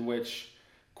Cougars, in which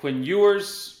Quinn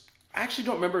Ewers, I actually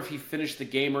don't remember if he finished the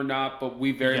game or not, but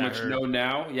we very much know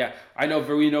now. Yeah,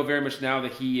 we know very much now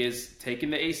that he is taking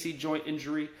the AC joint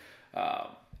injury.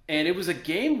 And it was a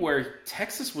game where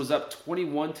Texas was up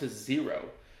 21-0.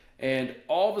 And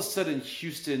all of a sudden,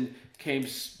 Houston came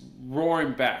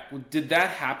roaring back. Did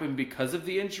that happen because of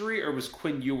the injury, or was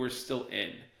Quinn Ewers still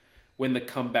in when the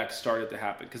comeback started to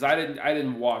happen? Because I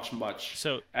didn't watch much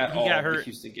at all of the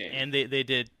Houston game. And they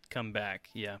did come back,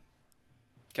 yeah.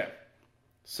 Okay.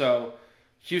 So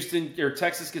Houston or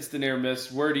Texas gets the near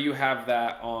miss. Where do you have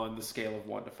that on the scale of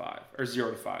 1 to 5 or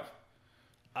 0 to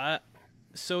 5?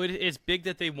 So it's big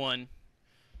that they won,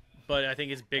 but I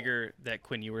think it's bigger that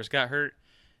Quinn Ewers got hurt.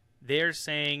 They're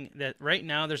saying that right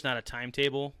now there's not a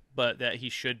timetable, but that he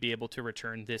should be able to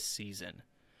return this season.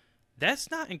 That's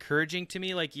not encouraging to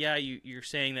me. Like, yeah, you're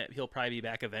saying that he'll probably be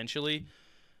back eventually,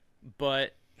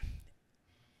 but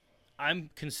I'm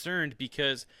concerned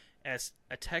because as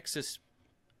a Texas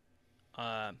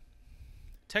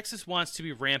wants to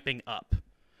be ramping up.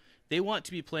 They want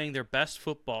to be playing their best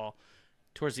football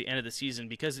towards the end of the season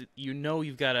because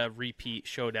you've got a repeat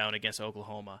showdown against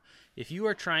Oklahoma. If you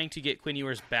are trying to get Quinn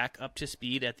Ewers back up to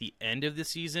speed at the end of the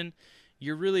season,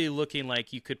 you're really looking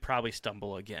like you could probably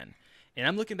stumble again. And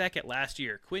I'm looking back at last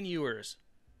year. Quinn Ewers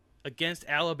against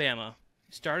Alabama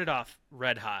started off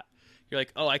red hot. You're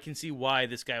like, oh, I can see why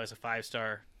this guy was a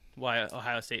 5-star, why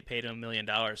Ohio State paid him $1 million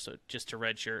so just to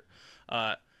redshirt.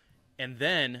 And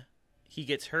then he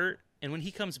gets hurt, and when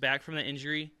he comes back from that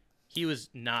injury, he was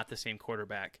not the same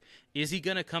quarterback. Is he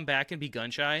going to come back and be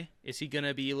gun-shy? Is he going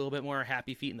to be a little bit more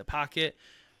happy feet in the pocket?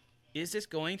 Is this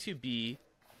going to be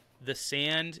the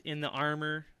sand in the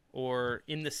armor or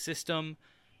in the system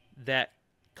that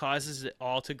causes it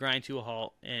all to grind to a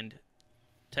halt, and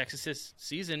Texas's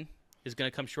season is going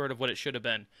to come short of what it should have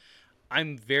been.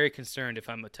 I'm very concerned if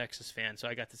I'm a Texas fan, so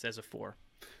I got this as a 4.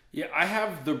 Yeah, I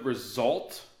have the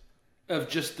result of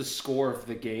just the score of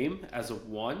the game as a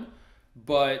 1,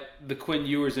 but the Quinn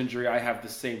Ewers injury, I have the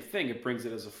same thing. It brings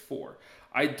it as a 4.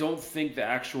 I don't think the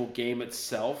actual game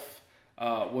itself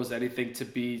was anything to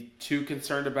be too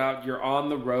concerned about. You're on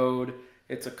the road.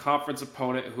 It's a conference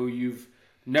opponent who you've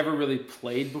never really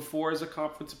played before as a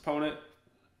conference opponent.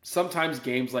 Sometimes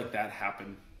games like that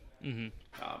happen.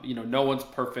 No one's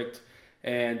perfect,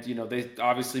 and they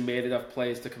obviously made enough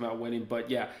plays to come out winning. But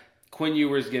yeah, Quinn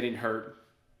Ewers getting hurt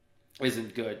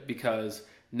isn't good, because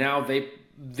now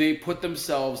they put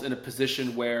themselves in a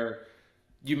position where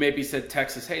you maybe said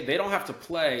Texas, hey, they don't have to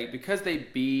play because they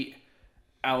beat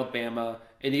Alabama.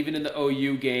 And even in the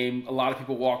OU game, a lot of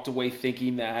people walked away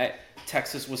thinking that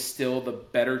Texas was still the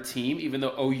better team, even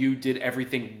though OU did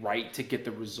everything right to get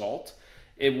the result.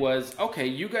 It was, okay,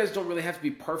 you guys don't really have to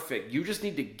be perfect. You just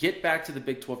need to get back to the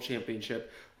Big 12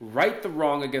 championship, right the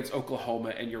wrong against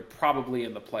Oklahoma, and you're probably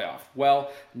in the playoff. Well,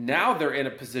 now they're in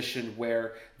a position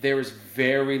where there is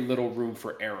very little room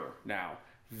for error now.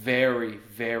 Very,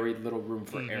 very little room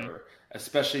for error,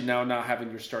 especially now not having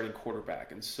your starting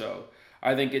quarterback. And so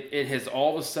I think it has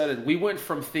all of a sudden, we went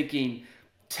from thinking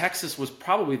Texas was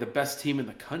probably the best team in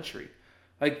the country.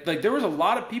 Like there was a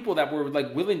lot of people that were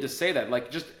willing to say that.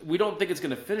 We don't think it's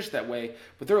going to finish that way,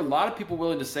 but there are a lot of people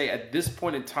willing to say at this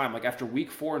point in time, after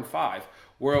week 4 and 5,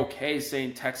 we're okay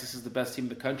saying Texas is the best team in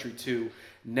the country too.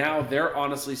 Now they're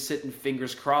honestly sitting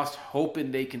fingers crossed,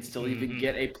 hoping they can still even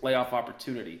get a playoff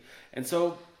opportunity. And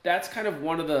so that's kind of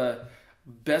one of the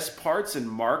best parts and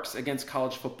marks against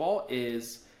college football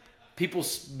is people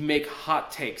make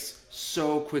hot takes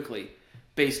so quickly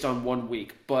based on 1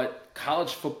 week. But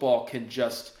college football can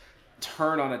just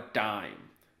turn on a dime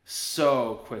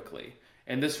so quickly.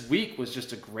 And this week was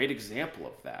just a great example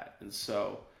of that. And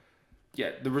so,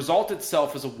 yeah, the result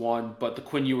itself is a 1, but the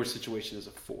Quinn Ewers situation is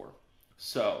a 4.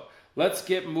 So let's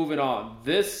get moving on.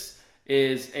 This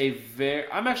is I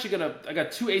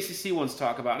got 2 ACC ones to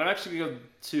talk about, and I'm actually going to go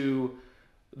to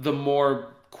the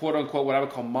more quote unquote what I would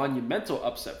call monumental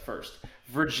upset first.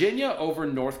 Virginia over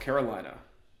North Carolina.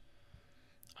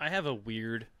 I have a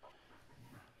weird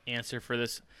answer for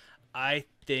this. I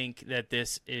think that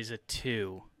this is a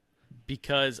 2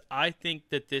 because I think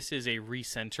that this is a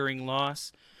recentering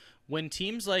loss. When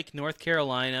teams like North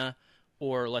Carolina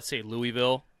or let's say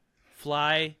Louisville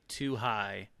fly too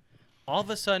high, all of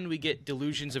a sudden we get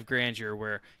delusions of grandeur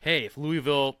where, hey, if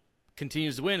Louisville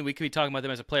continues to win, we could be talking about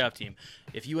them as a playoff team.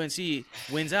 If UNC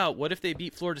wins out, what if they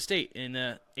beat Florida State in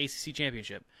the ACC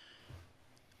championship?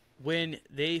 When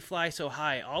they fly so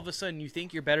high, all of a sudden you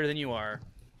think you're better than you are,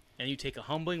 and you take a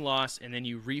humbling loss, and then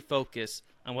you refocus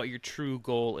on what your true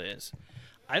goal is.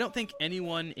 I don't think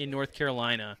anyone in North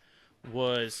Carolina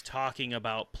was talking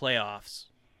about playoffs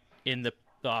in the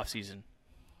offseason.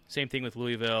 Same thing with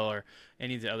Louisville or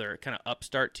any of the other kind of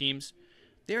upstart teams.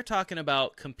 They're talking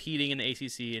about competing in the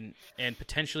ACC and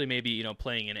potentially maybe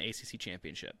playing in an ACC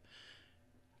championship.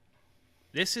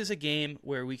 This is a game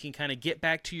where we can kind of get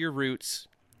back to your roots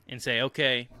and say,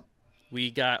 okay,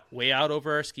 we got way out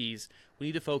over our skis. We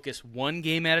need to focus one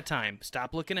game at a time.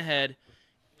 Stop looking ahead.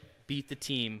 Beat the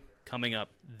team coming up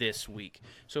this week.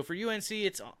 So for UNC,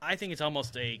 I think it's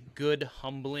almost a good,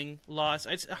 humbling loss.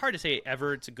 It's hard to say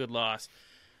ever it's a good loss,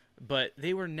 but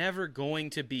they were never going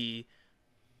to be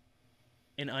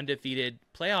an undefeated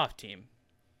playoff team.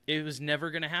 It was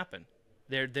never going to happen.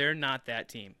 They're not that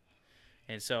team.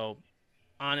 And so,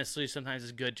 honestly, sometimes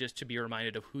it's good just to be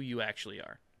reminded of who you actually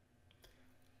are.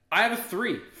 I have a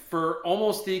 3 for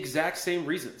almost the exact same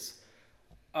reasons.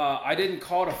 I didn't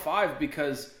call it a 5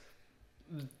 because,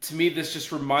 to me, this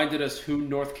just reminded us who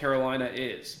North Carolina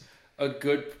is. A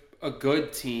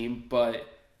good team, but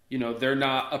they're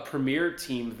not a premier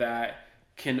team that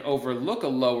can overlook a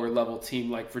lower level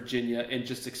team like Virginia and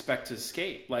just expect to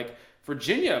escape.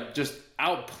 Virginia just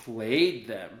outplayed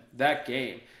them that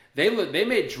game. They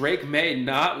made Drake May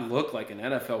not look like an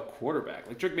NFL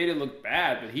quarterback. Drake May didn't look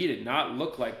bad, but he did not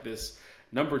look like this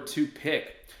number 2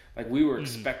 pick like we were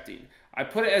expecting. I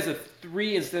put it as a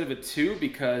 3 instead of a 2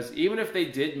 because even if they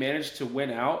did manage to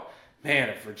win out, man,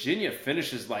 if Virginia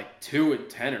finishes 2-10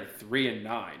 or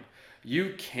 3-9,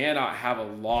 you cannot have a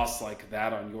loss like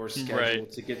that on your schedule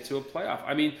to get to a playoff.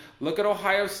 I mean, look at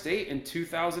Ohio State in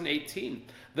 2018.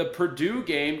 The Purdue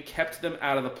game kept them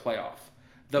out of the playoff.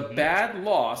 The bad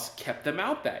loss kept them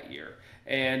out that year.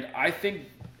 And I think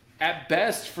at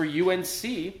best for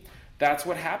UNC, that's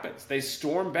what happens. They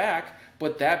storm back,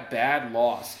 but that bad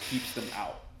loss keeps them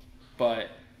out.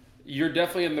 But you're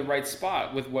definitely in the right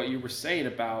spot with what you were saying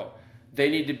about they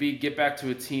need to get back to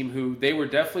a team who they were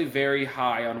definitely very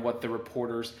high on what the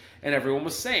reporters and everyone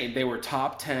was saying. They were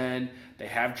top 10. They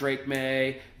have Drake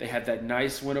May. They had that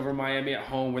nice win over Miami at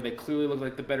home where they clearly looked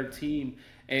like the better team.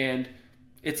 And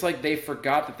it's like they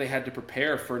forgot that they had to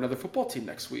prepare for another football team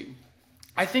next week.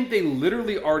 I think they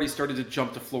literally already started to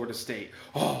jump to Florida State.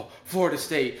 Oh, Florida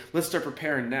State, let's start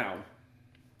preparing now.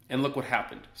 And look what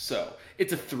happened. So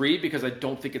it's a 3 because I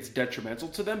don't think it's detrimental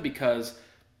to them because,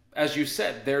 as you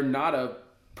said, they're not a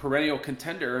perennial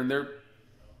contender, and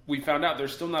we found out they're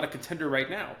still not a contender right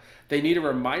now. They need a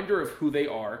reminder of who they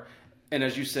are, and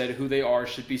as you said, who they are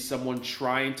should be someone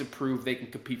trying to prove they can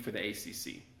compete for the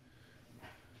ACC.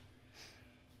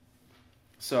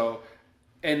 So,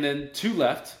 and then 2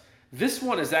 left. This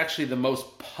one is actually the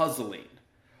most puzzling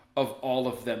of all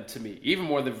of them to me, even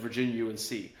more than Virginia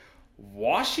UNC.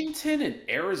 Washington and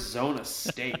Arizona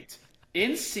State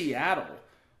in Seattle.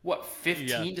 What,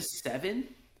 15-7?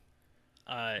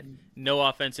 No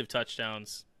offensive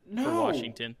touchdowns for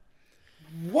Washington.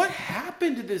 What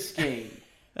happened to this game?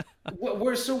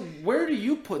 Where do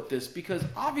you put this? Because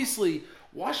obviously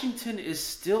Washington is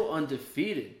still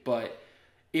undefeated, but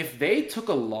if they took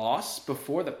a loss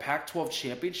before the Pac-12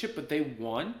 championship, but they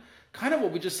won, kind of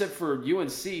what we just said for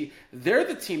UNC, they're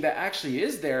the team that actually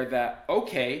is there that,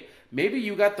 okay, maybe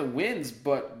you got the wins,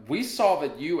 but we saw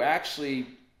that you actually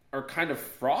are kind of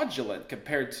fraudulent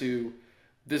compared to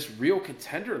this real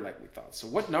contender like we thought. So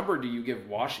what number do you give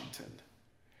Washington?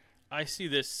 I see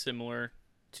this similar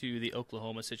to the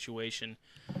Oklahoma situation.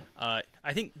 I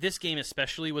think this game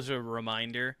especially was a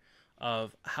reminder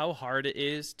of how hard it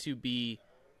is to be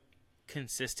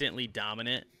consistently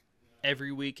dominant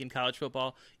every week in college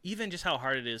football, even just how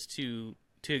hard it is to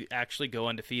actually go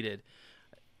undefeated.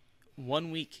 One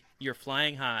week you're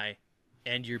flying high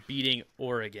and you're beating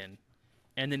Oregon,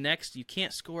 and the next you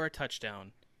can't score a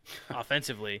touchdown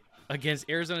offensively against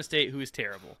Arizona State, who is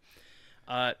terrible.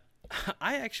 I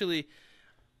actually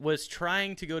was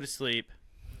trying to go to sleep.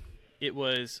 It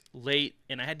was late,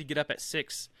 and I had to get up at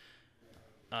 6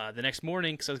 the next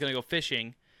morning because I was going to go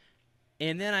fishing.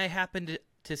 And then I happened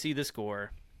to see the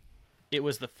score. It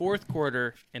was the 4th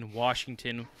quarter, and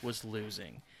Washington was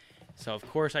losing. So, of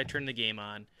course, I turned the game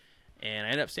on, and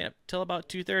I ended up staying up till about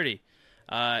 2:30.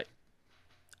 I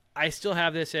still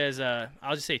have this as,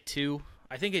 I'll just say 2.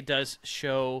 I think it does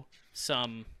show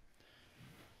some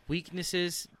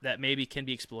weaknesses that maybe can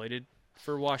be exploited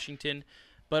for Washington.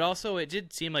 But also, it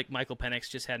did seem like Michael Penix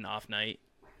just had an off night.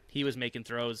 He was making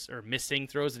throws, or missing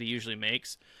throws that he usually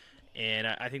makes. And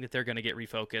I think that they're going to get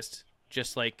refocused,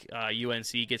 just like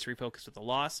UNC gets refocused with the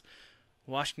loss.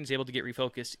 Washington's able to get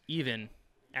refocused even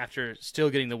after still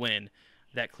getting the win.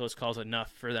 That close call is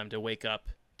enough for them to wake up,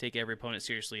 take every opponent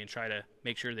seriously, and try to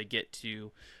make sure they get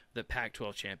to the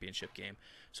Pac-12 championship game.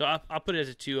 So I'll put it as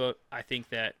a 2. I think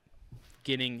that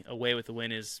getting away with the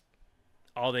win is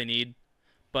all they need.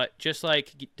 But just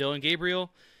like Dylan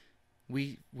Gabriel,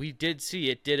 we did see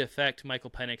it did affect Michael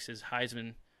Penix's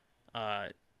Heisman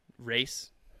race.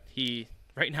 He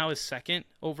right now is 2nd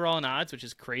overall in odds, which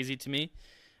is crazy to me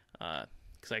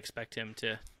because I expect him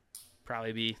to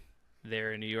probably be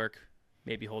there in New York,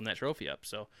 maybe holding that trophy up.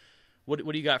 So what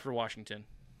do you got for Washington?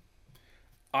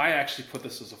 I actually put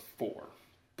this as a 4.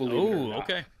 Believe it or not.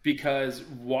 Okay. Because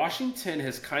Washington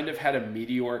has kind of had a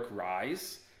meteoric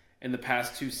rise in the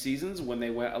past 2 seasons when they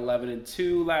went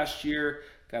 11-2 last year,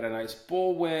 got a nice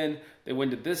bowl win. They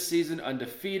went to this season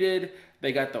undefeated.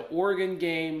 They got the Oregon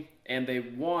game, and they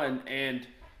won. And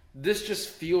this just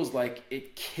feels like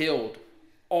it killed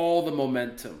all the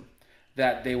momentum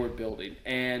that they were building.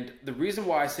 And the reason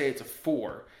why I say it's a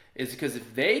 4 is because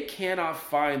if they cannot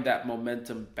find that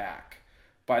momentum back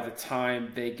by the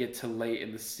time they get to late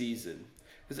in the season,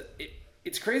 because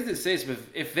it's crazy to say this, but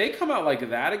if they come out like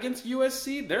that against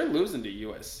USC, they're losing to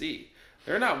USC.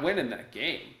 They're not winning that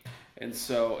game. And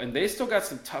they still got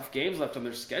some tough games left on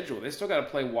their schedule. They still got to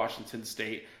play Washington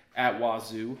State at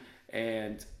Wazoo.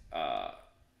 And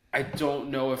I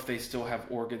don't know if they still have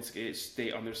Oregon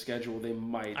State on their schedule. They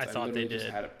might. I thought they did. Just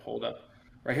had it pulled up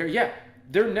right here. Yeah,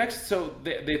 they're next. So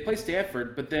they play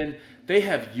Stanford, but then they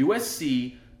have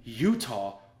USC,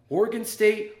 Utah, Oregon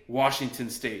State, Washington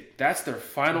State. That's their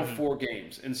final 4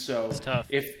 games. And so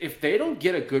if they don't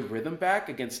get a good rhythm back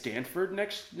against Stanford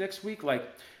next week, like,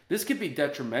 this could be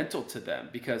detrimental to them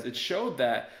because it showed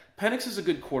that Penix is a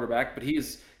good quarterback, but he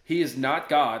is not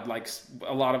God like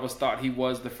a lot of us thought he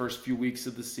was the first few weeks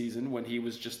of the season when he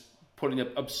was just putting up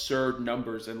absurd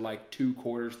numbers in like 2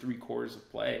 quarters, 3 quarters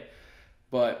of play.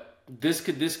 But this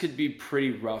could be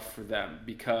pretty rough for them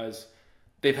because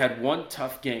they've had one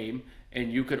tough game,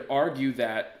 and you could argue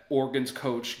that Oregon's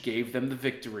coach gave them the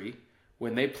victory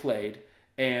when they played,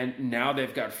 and now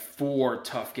they've got 4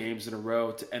 tough games in a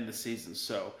row to end the season.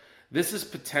 So this is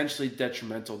potentially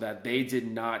detrimental that they did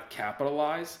not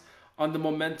capitalize on the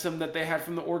momentum that they had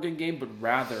from the Oregon game, but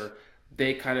rather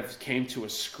they kind of came to a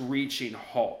screeching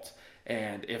halt.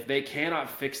 And if they cannot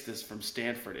fix this from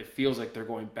Stanford, it feels like they're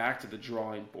going back to the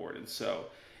drawing board. And so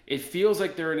it feels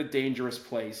like they're in a dangerous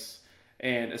place.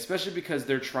 And especially because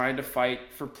they're trying to fight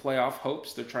for playoff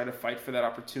hopes. They're trying to fight for that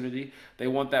opportunity. They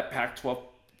want that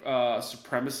Pac-12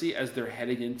 supremacy as they're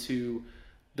heading into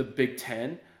the Big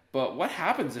Ten. But what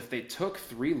happens if they took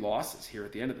 3 losses here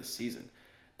at the end of the season?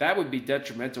 That would be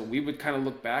detrimental. We would kind of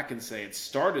look back and say it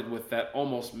started with that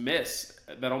almost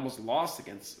loss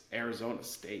against Arizona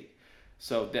State.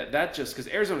 So that just because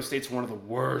Arizona State's one of the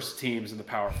worst teams in the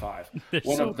Power Five,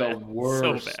 one of the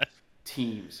worst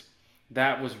teams.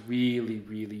 That was really,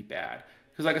 really bad.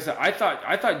 Because like I said, I thought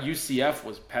UCF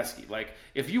was pesky. Like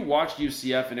if you watched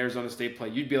UCF and Arizona State play,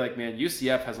 you'd be like, man,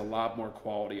 UCF has a lot more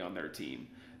quality on their team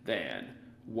than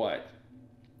what.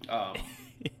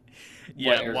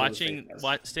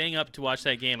 Staying up to watch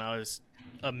that game, I was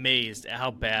amazed at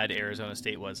how bad Arizona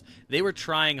State was. They were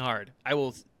trying hard. I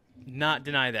will not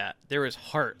deny that. There was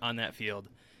heart on that field,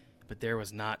 but there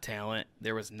was not talent.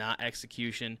 There was not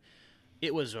execution.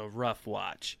 It was a rough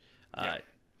watch.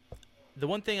 The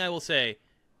one thing I will say,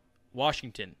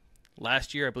 Washington,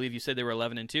 last year, I believe you said they were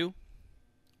 11-2.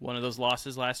 One of those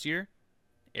losses last year,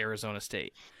 Arizona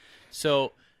State.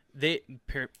 So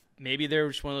maybe they're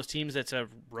just one of those teams that's a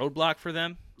roadblock for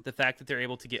them. The fact that they're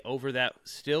able to get over that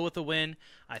still with a win,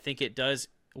 I think it does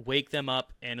wake them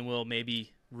up and will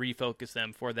maybe refocus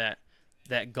them for that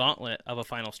gauntlet of a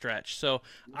final stretch. So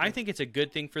I think it's a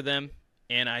good thing for them,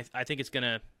 and I think it's going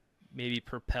to maybe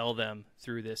propel them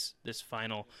through this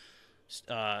final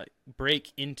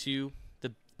break into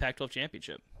the Pac-12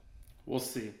 championship. We'll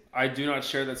see. I do not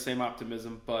share that same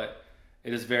optimism, but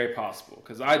it is very possible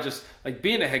because I just, like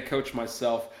being a head coach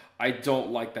myself, I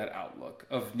don't like that outlook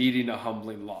of needing a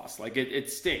humbling loss. Like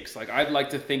it stinks. Like I'd like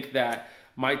to think that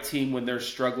my team, when they're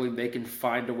struggling, they can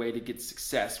find a way to get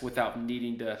success without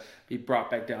needing to be brought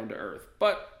back down to earth.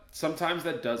 But sometimes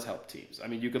that does help teams. I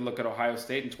mean, you could look at Ohio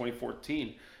State in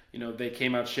 2014. You know, they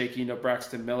came out shaky.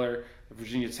 Braxton Miller, the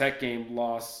Virginia Tech game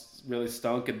loss really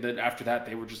stunk. And then after that,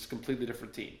 they were just a completely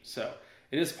different team. So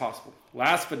it is possible.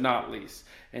 Last but not least,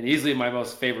 and easily my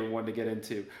most favorite one to get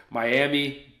into,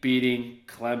 Miami beating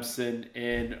Clemson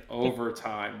in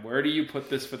overtime. Where do you put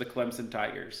this for the Clemson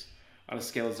Tigers on a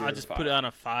scale of 0 to 5? I'll just put it on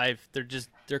a 5.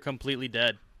 They're completely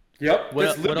dead. Yep.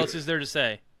 What else is there to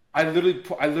say? I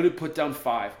literally put down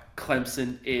 5.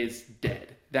 Clemson is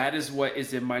dead. That is what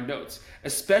is in my notes.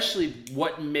 Especially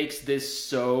what makes this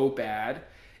so bad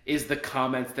is the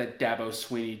comments that Dabo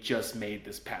Swinney just made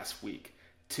this past week,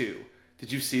 too. Did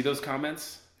you see those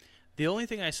comments? The only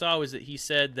thing I saw was that he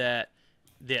said that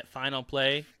final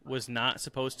play was not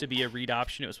supposed to be a read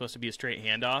option. It was supposed to be a straight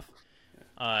handoff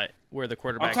where the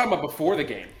quarterback... I'm talking about before the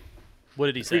game. What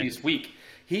did he say? Previous week.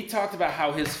 He talked about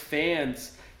how his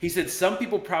fans... He said some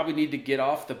people probably need to get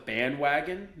off the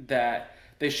bandwagon, that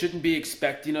they shouldn't be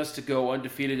expecting us to go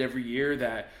undefeated every year,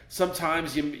 that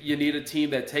sometimes you need a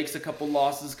team that takes a couple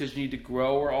losses because you need to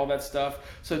grow or all that stuff.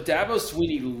 So Dabo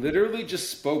Swinney literally just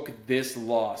spoke this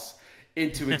loss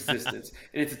into existence.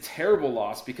 And it's a terrible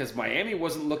loss because Miami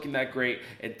wasn't looking that great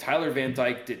and Tyler Van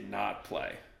Dyke did not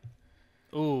play.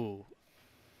 Ooh.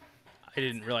 I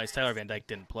didn't realize Tyler Van Dyke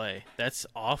didn't play. That's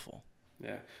awful.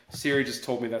 Yeah. Siri just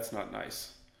told me that's not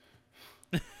nice.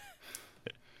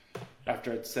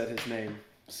 After I'd said his name.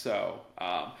 So,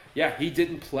 yeah, he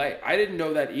didn't play. I didn't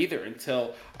know that either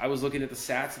until I was looking at the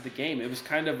stats of the game. It was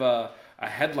kind of a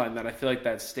headline that I feel like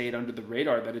that stayed under the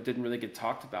radar, that it didn't really get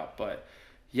talked about. But,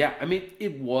 yeah, I mean,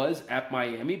 it was at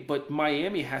Miami, but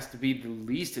Miami has to be the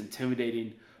least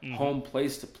intimidating home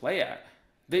place to play at.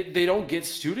 They don't get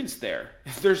students there.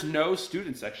 If there's no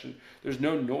student section, there's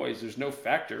no noise, there's no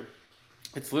factor.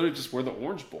 It's literally just where the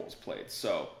Orange Bowl is played.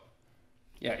 So,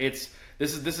 yeah, this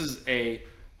is a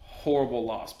horrible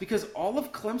loss because all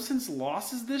of Clemson's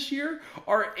losses this year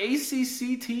are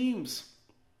ACC teams.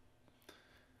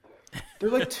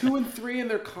 They're like 2-3 in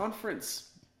their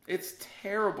conference. It's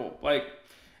terrible. Like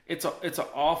it's an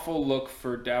awful look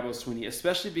for Dabo Swinney,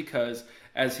 especially because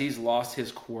as he's lost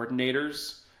his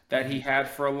coordinators that he had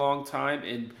for a long time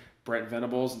in Brent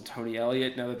Venables and Tony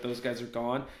Elliott. Now that those guys are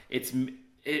gone,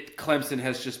 Clemson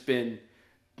has just been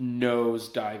nose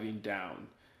diving down,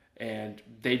 and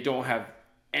they don't have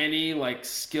any like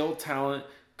skill talent.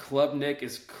 Klubnik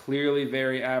is clearly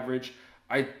very average.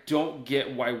 I don't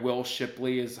get why Will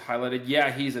Shipley is highlighted.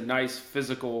 Yeah, he's a nice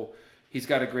physical, He's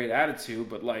got a great attitude,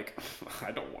 but like,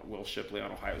 I don't want Will Shipley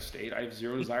on Ohio State. I have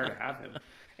zero desire to have him.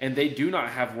 And they do not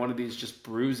have one of these just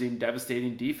bruising,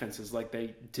 devastating defenses like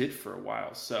they did for a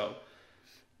while. So,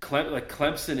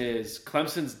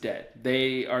 Clemson's dead.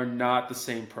 They are not the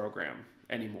same program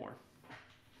anymore.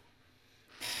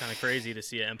 It's kind of crazy to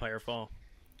see an empire fall.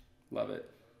 Love it.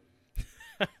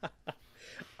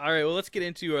 All right, well, let's get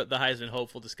into the Heisman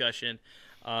hopeful discussion.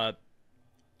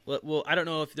 Well, I don't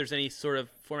know if there's any sort of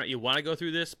format you want to go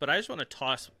through this, but I just want to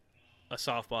toss a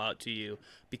softball out to you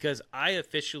because I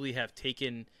officially have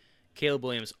taken Caleb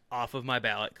Williams off of my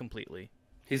ballot completely.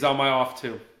 He's on my off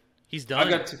too. He's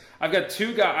done. I've got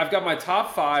two guys. I've got my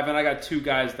top 5, and I got 2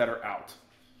 guys that are out.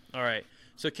 All right.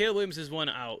 So Caleb Williams is one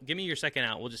out. Give me your second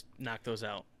out. We'll just knock those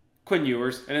out. Quinn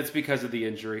Ewers, and it's because of the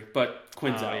injury, but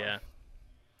Quinn's out. Yeah.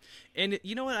 And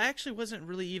you know what? I actually wasn't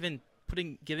really even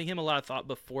giving him a lot of thought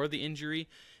before the injury.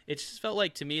 It just felt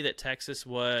like to me that Texas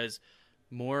was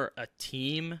more a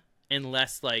team and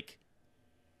less like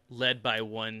led by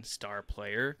one star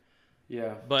player.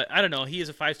 Yeah. But I don't know. He is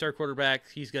a 5-star quarterback.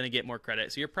 He's going to get more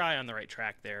credit. So you're probably on the right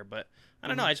track there. But I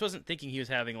don't know. I just wasn't thinking he was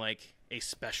having like a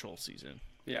special season.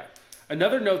 Yeah.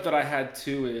 Another note that I had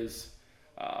too is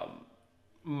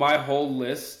my whole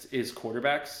list is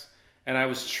quarterbacks. And I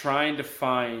was trying to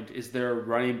find, is there a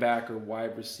running back or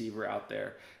wide receiver out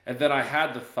there? And then I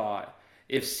had the thought,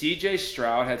 if C.J.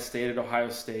 Stroud had stayed at Ohio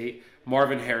State,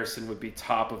 Marvin Harrison would be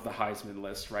top of the Heisman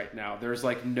list right now. There's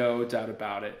like no doubt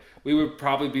about it. We would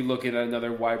probably be looking at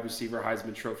another wide receiver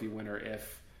Heisman Trophy winner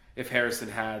if Harrison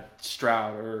had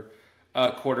Stroud or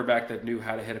a quarterback that knew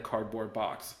how to hit a cardboard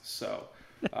box. So,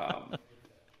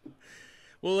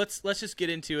 well, let's just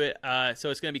get into it. So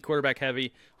it's going to be quarterback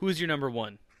heavy. Who's your number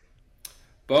 1?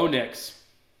 Bo Nix.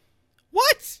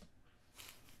 What?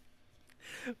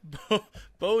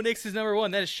 Bo Nix is number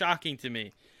 1. That is shocking to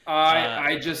me.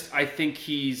 I think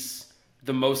he's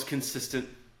the most consistent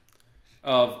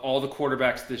of all the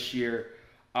quarterbacks this year.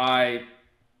 I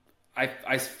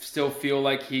still feel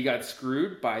like he got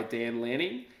screwed by Dan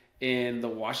Lanning in the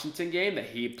Washington game that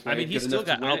he played. I mean, he still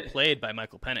got outplayed by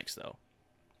Michael Penix, though.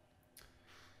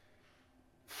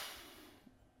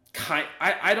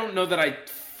 I don't know that I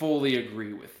fully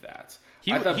agree with that.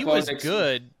 He was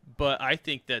good, but I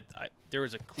think that there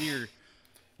was a clear.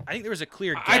 I think there was a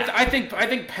clear gap. I think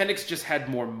Penix just had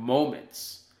more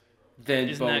moments than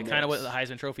Isn't Bo that Nix. Kind of what the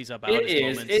Heisman Trophy's about?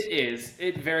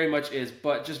 It very much is.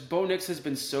 But just Bo Nix has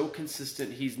been so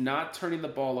consistent. He's not turning the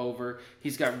ball over.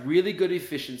 He's got really good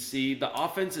efficiency. The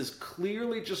offense is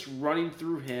clearly just running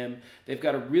through him. They've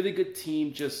got a really good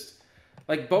team. Just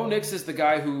like Bo Nix is the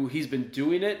guy who he's been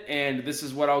doing it, and this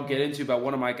is what I'll get into about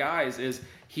one of my guys is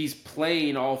he's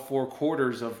playing all 4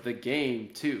 quarters of the game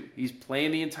too. He's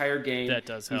playing the entire game. That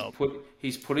does help.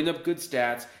 He's putting up good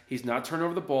stats. He's not turning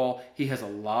over the ball. He has a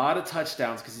lot of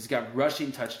touchdowns because he's got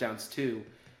rushing touchdowns too.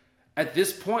 At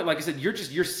this point, like I said,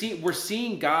 we're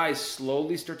seeing guys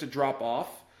slowly start to drop off.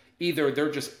 Either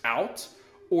they're just out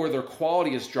or their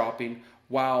quality is dropping,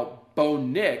 while Bo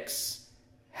Nix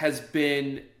has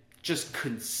been just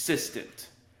consistent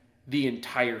the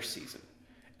entire season.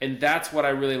 And that's what I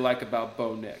really like about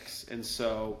Bo Nix. And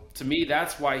so, to me,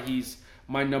 that's why he's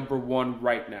my number 1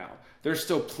 right now. There's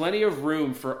still plenty of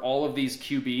room for all of these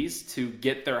QBs to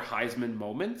get their Heisman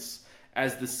moments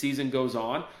as the season goes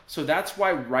on. So that's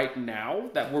why right now,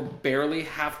 that we're barely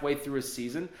halfway through a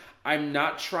season, I'm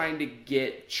not trying to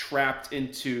get trapped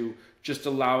into just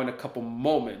allowing a couple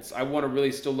moments. I want to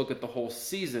really still look at the whole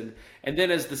season. And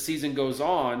then as the season goes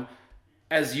on,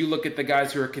 as you look at the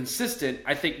guys who are consistent,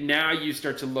 I think now you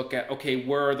start to look at, okay,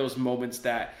 where are those moments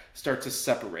that start to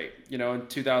separate? You know, in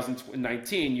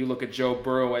 2019, you look at Joe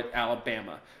Burrow at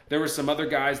Alabama. There were some other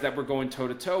guys that were going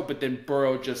toe-to-toe, but then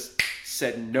Burrow just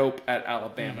said nope at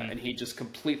Alabama, and he just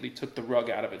completely took the rug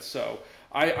out of it. So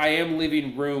I am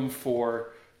leaving room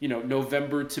for, you know,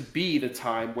 November to be the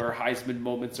time where Heisman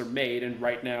moments are made. And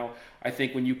right now, I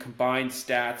think when you combine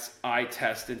stats, eye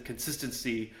test, and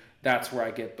consistency, that's where I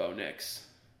get Bo Nix.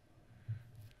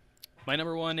 My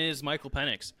number 1 is Michael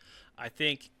Penix. I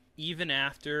think even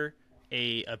after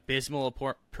a abysmal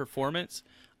performance,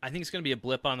 I think it's going to be a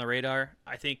blip on the radar.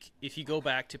 I think if you go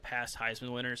back to past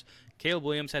Heisman winners, Caleb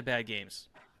Williams had bad games.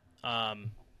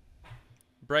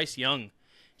 Bryce Young,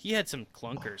 he had some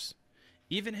clunkers.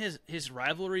 Even his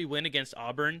rivalry win against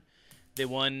Auburn, they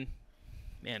won,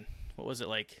 man, what was it,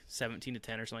 like 17-10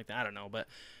 or something like that? I don't know. But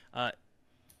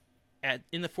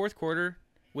in the fourth quarter,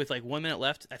 with like 1 minute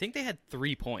left, I think they had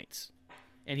 3 points.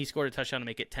 And he scored a touchdown to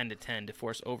make it 10-10 to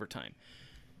force overtime.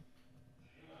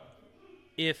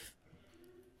 If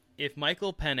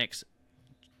Michael Penix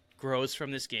grows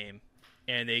from this game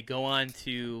and they go on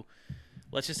to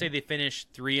let's just say they finish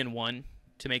 3-1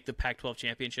 to make the Pac-12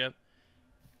 championship.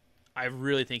 I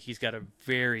really think he's got a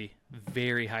very,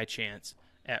 very high chance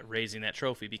at raising that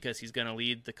trophy because he's going to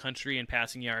lead the country in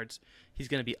passing yards. He's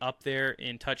going to be up there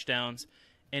in touchdowns,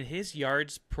 and his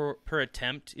yards per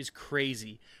attempt is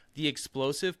crazy. The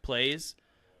explosive plays,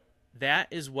 that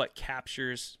is what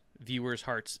captures viewers'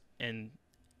 hearts and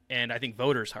I think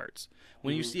voters' hearts.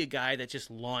 When you see a guy that just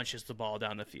launches the ball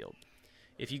down the field.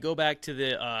 If you go back to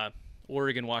the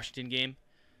Oregon-Washington game,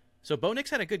 so Bo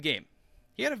Nix had a good game.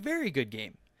 He had a very good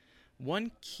game.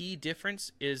 One key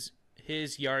difference is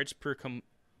his yards per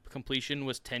completion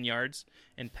was 10 yards,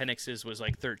 and Penix's was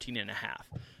like 13.5.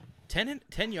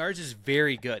 10 yards is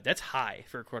very good. That's high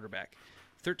for a quarterback.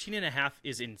 13.5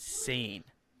 is insane.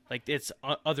 Like, it's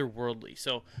otherworldly.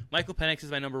 So Michael Penix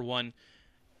is my number one.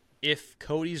 If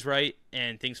Cody's right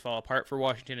and things fall apart for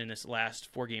Washington in this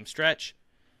last 4-game stretch,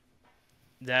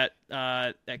 that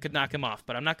could knock him off.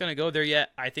 But I'm not going to go there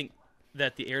yet. I think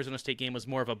that the Arizona State game was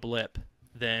more of a blip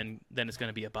than it's going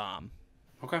to be a bomb.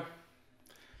 Okay.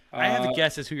 I have a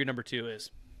guess as who your number 2 is.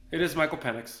 It is Michael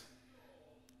Penix.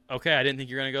 Okay, I didn't think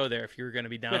you were going to go there. If you were going to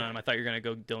be down on him, I thought you were going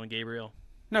to go Dylan Gabriel.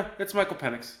 No, it's Michael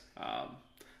Penix.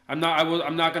 I'm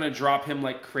not going to drop him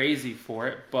like crazy for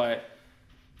it, but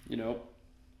you know,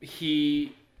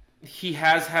 he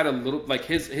has had a little, like,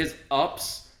 his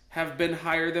ups have been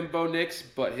higher than Bo Nix,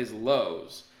 but his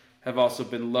lows have also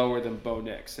been lower than Bo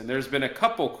Nix. And there's been a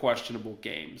couple questionable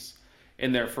games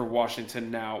in there for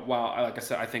Washington now. While, like I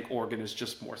said, I think Oregon is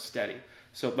just more steady.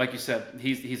 So, like you said,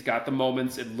 he's got the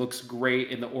moments. It looks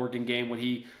great in the Oregon game when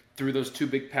he threw those 2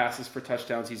 big passes for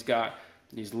touchdowns.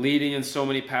 He's leading in so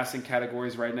many passing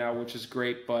categories right now, which is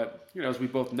great. But, you know, as we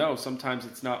both know, sometimes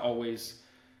it's not always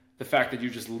the fact that you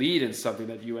just lead in something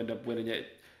that you end up winning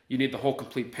it. You need the whole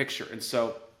complete picture. And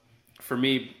so, for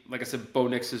me, like I said, Bo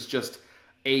Nix is just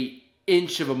an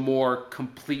inch of a more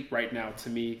complete right now to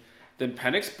me than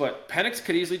Penix, but Penix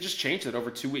could easily just change that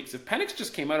over 2 weeks. If Penix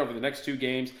just came out over the next 2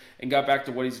 games and got back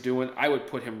to what he's doing, I would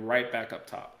put him right back up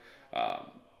top.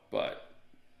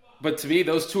 But to me,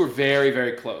 those two are very,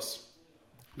 very close.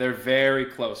 They're very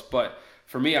close. But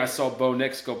for me, I saw Bo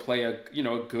Nix go play a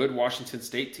good Washington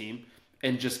State team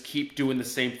and just keep doing the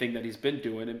same thing that he's been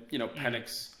doing. And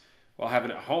Penix, while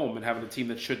having it at home and having a team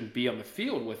that shouldn't be on the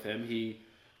field with him, he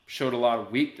showed a lot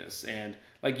of weakness. And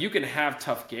like, you can have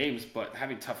tough games, but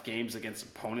having tough games against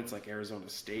opponents like Arizona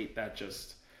State,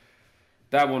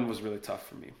 that one was really tough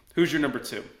for me. Who's your number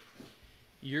 2?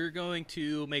 You're going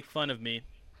to make fun of me.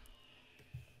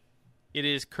 It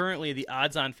is currently the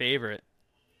odds-on favorite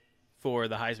for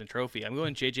the Heisman Trophy. I'm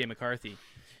going J.J. McCarthy.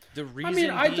 The reason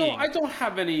I don't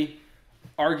have any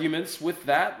arguments with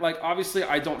that. Like, obviously,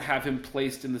 I don't have him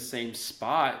placed in the same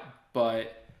spot,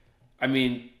 but I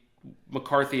mean,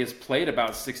 McCarthy has played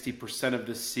about 60% of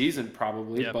this season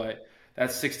probably, yep. But that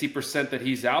 60% that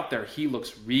he's out there, he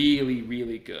looks really,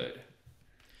 really good.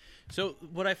 So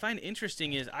what I find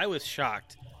interesting is I was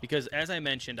shocked because, as I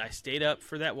mentioned, I stayed up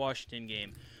for that Washington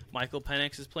game. Michael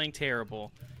Penix is playing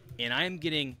terrible, and I'm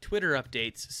getting Twitter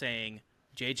updates saying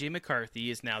J.J. McCarthy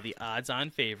is now the odds-on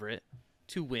favorite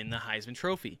to win the Heisman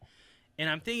Trophy. And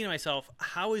I'm thinking to myself,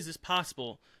 how is this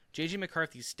possible? J.J.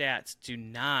 McCarthy's stats do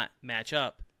not match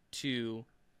up to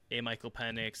a Michael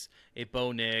Penix, a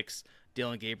Bo Nix,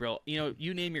 Dylan Gabriel,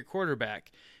 you name your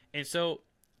quarterback. And so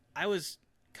I was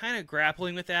kind of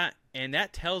grappling with that, and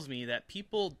that tells me that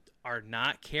people are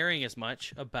not caring as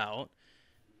much about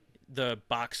the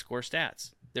box score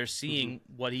stats. They're seeing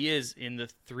what he is in the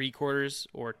 3 quarters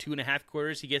or 2.5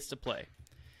 quarters he gets to play.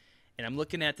 And I'm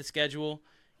looking at the schedule.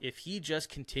 If he just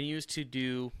continues to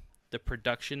do the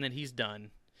production that he's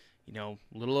done, a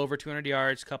little over 200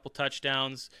 yards, couple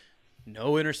touchdowns,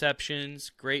 no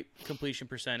interceptions, great completion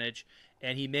percentage,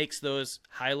 and he makes those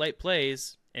highlight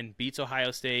plays and beats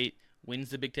Ohio State, wins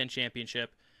the Big Ten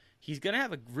championship, he's going to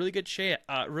have a really good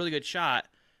shot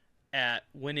at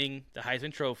winning the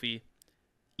Heisman Trophy,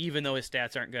 even though his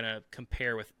stats aren't going to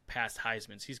compare with past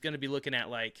Heismans. He's going to be looking at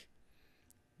like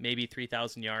maybe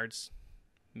 3,000 yards,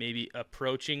 maybe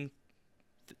approaching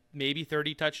maybe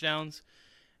 30 touchdowns.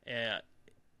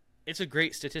 It's a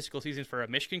great statistical season for a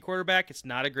Michigan quarterback. It's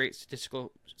not a great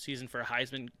statistical season for a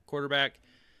Heisman quarterback,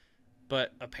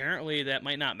 but apparently that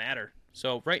might not matter.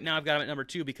 So right now I've got him at number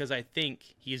 2 because I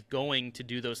think he's going to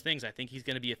do those things. I think he's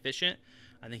going to be efficient.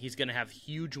 I think he's going to have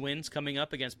huge wins coming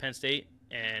up against Penn State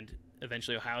and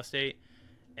eventually Ohio State.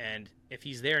 And if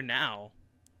he's there now,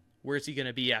 where's he going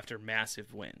to be after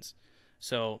massive wins?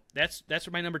 So that's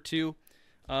my number 2.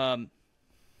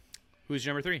 Who's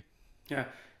your number 3? Yeah,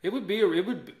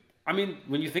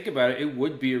 when you think about it, it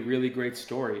would be a really great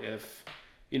story if,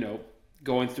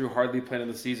 going through hardly playing in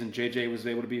the season, JJ was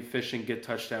able to be efficient, get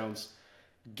touchdowns,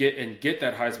 get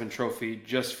that Heisman Trophy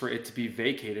just for it to be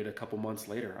vacated a couple months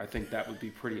later. I think that would be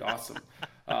pretty awesome.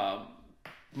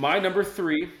 My number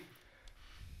 3,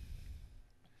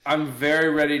 I'm very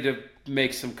ready to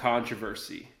make some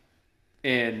controversy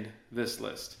in this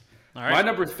list. All right. My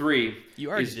number 3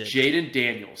 is did. Jaden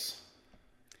Daniels.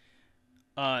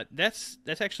 That's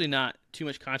actually not too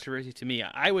much controversy to me.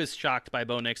 I was shocked by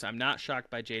Bo Nix. I'm not shocked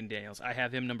by Jaden Daniels. I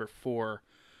have him number 4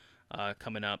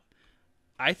 coming up.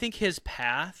 I think his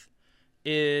path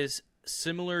is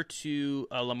similar to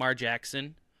Lamar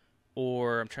Jackson,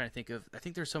 or I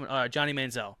think there's someone, Johnny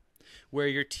Manziel, where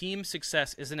your team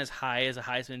success isn't as high as a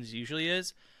Heisman's usually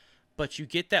is, but you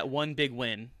get that one big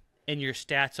win, and your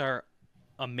stats are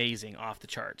amazing, off the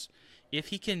charts. If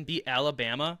he can beat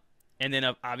Alabama and then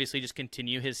obviously just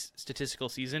continue his statistical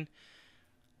season,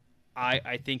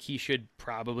 I think he should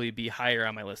probably be higher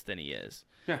on my list than he is.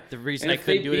 Yeah. The reason I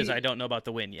couldn't do it is I don't know about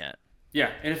the win yet.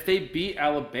 Yeah, and if they beat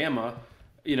Alabama,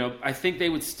 I think they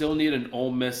would still need an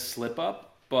Ole Miss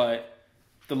slip-up, but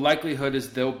the likelihood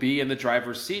is they'll be in the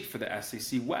driver's seat for the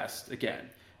SEC West again.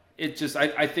 It just,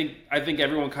 I think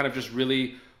everyone kind of just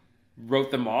really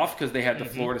wrote them off because they had the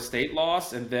Florida State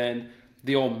loss and then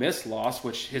the Ole Miss loss,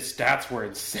 which his stats were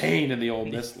insane in the Ole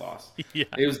Miss loss. Yeah.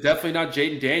 It was definitely not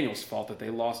Jaden Daniels' fault that they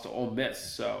lost to Ole Miss.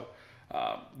 So,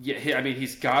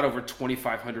 he's got over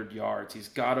 2,500 yards. He's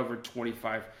got over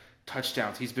 25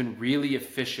 touchdowns. He's been really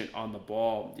efficient on the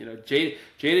ball.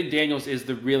 Jaden Daniels is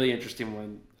the really interesting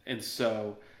one. And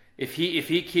so if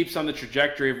he keeps on the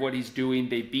trajectory of what he's doing,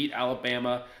 they beat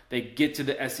Alabama, they get to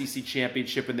the SEC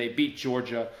championship, and they beat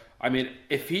Georgia. I mean,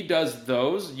 if he does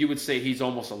those, you would say he's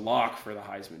almost a lock for the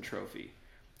Heisman Trophy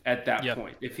at that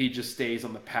point, if he just stays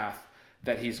on the path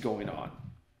that he's going on.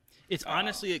 It's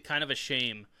honestly kind of a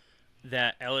shame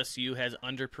that LSU has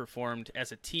underperformed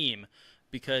as a team,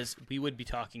 because we would be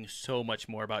talking so much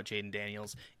more about Jaden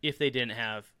Daniels if they didn't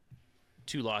have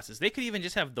 2 losses. They could even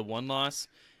just have the 1 loss.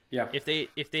 Yeah. If they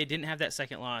didn't have that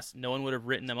second loss, no one would have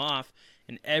written them off,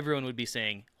 and everyone would be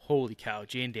saying, holy cow,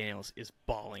 Jaden Daniels is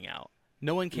balling out.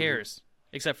 No one cares,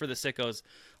 except for the sickos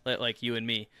like you and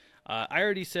me. I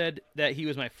already said that he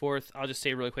was my 4th. I'll just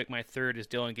say really quick, my 3rd is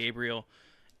Dylan Gabriel,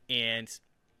 and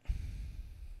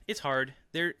it's hard.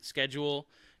 Their schedule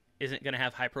isn't going to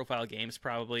have high-profile games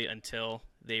probably until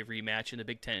they rematch in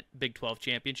the Big 12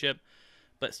 championship.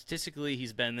 But statistically,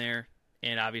 he's been there,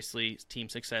 and obviously team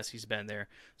success, he's been there.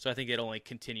 So I think it only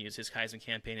continues. His Heisman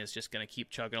campaign is just going to keep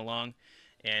chugging along,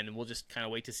 and we'll just kind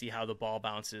of wait to see how the ball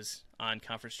bounces on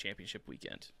conference championship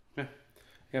weekend.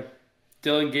 Yeah.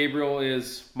 Dylan Gabriel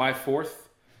is my 4th.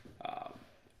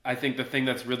 I think the thing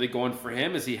that's really going for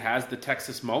him is he has the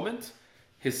Texas moment.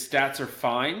 His stats are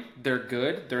fine. They're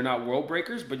good. They're not world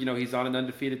breakers, but he's on an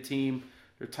undefeated team.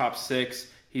 They're top 6.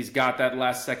 He's got that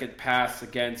last second pass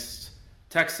against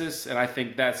Texas, and I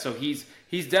think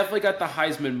he's definitely got the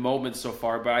Heisman moment so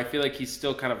far, but I feel like he's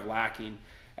still kind of lacking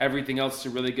everything else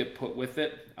to really get put with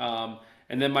it. And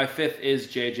then my 5th is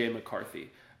J.J.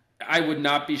 McCarthy. I would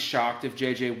not be shocked if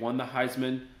J.J. won the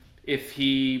Heisman. If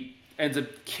he ends up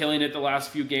killing it the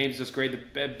last few games, just great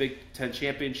the Big Ten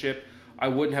championship, I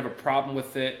wouldn't have a problem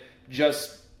with it,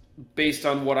 just based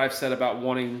on what I've said about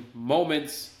wanting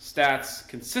moments, stats,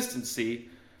 consistency.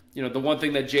 The one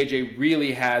thing that JJ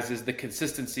really has is the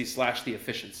consistency / the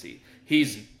efficiency.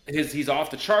 He's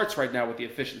off the charts right now with the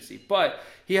efficiency, but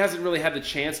he hasn't really had the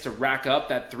chance to rack up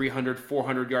that 300,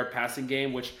 400-yard passing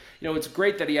game, which, it's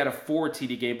great that he had a 4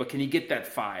 TD game, but can he get that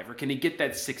 5 or can he get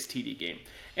that 6 TD game?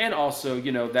 And also,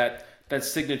 that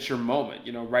signature moment.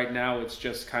 Right now it's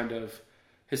just kind of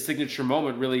his signature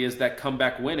moment really is that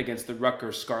comeback win against the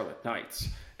Rutgers Scarlet Knights.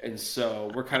 And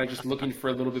so we're kind of just looking for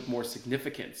a little bit more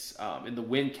significance in the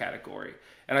win category.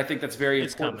 And I think that's very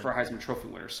important for a Heisman Trophy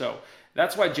winner. So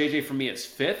that's why JJ for me is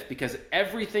 5th, because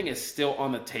everything is still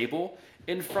on the table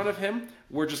in front of him.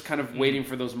 We're just kind of waiting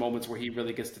for those moments where he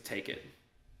really gets to take it.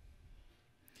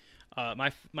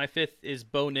 My 5th is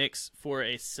Bo Nix for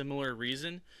a similar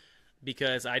reason,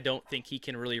 because I don't think he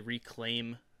can really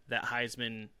reclaim that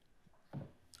Heisman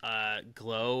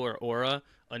glow or aura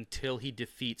until he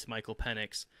defeats Michael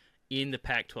Penix in the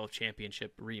Pac-12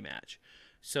 championship rematch.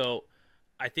 So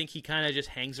I think he kind of just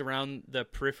hangs around the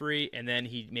periphery, and then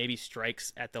he maybe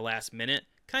strikes at the last minute,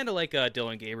 kind of like a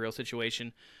Dylan Gabriel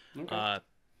situation. Okay.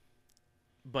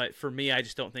 But for me, I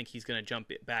just don't think he's going to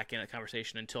jump back in a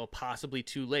conversation until possibly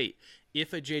too late.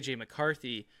 If a J.J.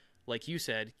 McCarthy, like you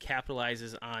said,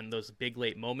 capitalizes on those big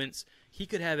late moments, he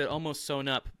could have it almost sewn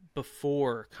up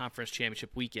before conference championship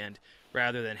weekend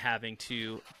rather than having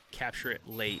to capture it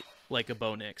late like a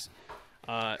Bo Nix.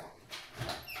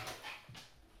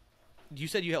 you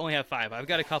said you only have 5. I've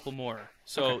got a couple more.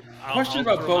 So Okay. Question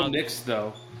about Bo Nix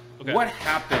though. Okay. What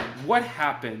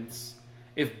happens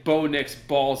if Bo Nix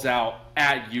balls out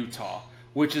at Utah,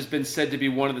 which has been said to be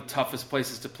one of the toughest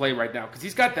places to play right now? Because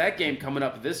he's got that game coming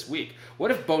up this week.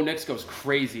 What if Bo Nix goes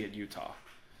crazy at Utah?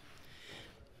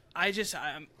 I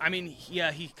mean,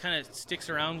 yeah, he kind of sticks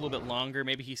around a little bit longer.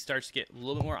 Maybe he starts to get a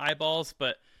little bit more eyeballs,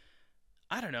 but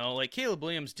I don't know. Like, Caleb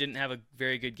Williams didn't have a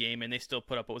very good game, and they still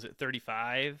put up, what was it,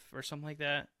 35 or something like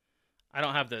that? I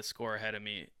don't have the score ahead of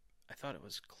me. I thought it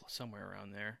was somewhere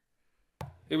around there.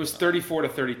 It was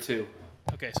 34-32.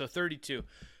 Okay, so 32.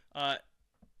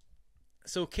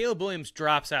 So Caleb Williams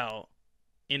drops out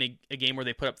in a game where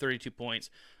they put up 32 points.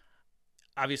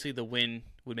 Obviously, the win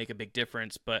would make a big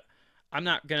difference, but I'm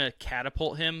not going to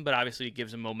catapult him, but obviously it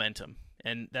gives him momentum.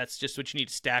 And that's just what you need,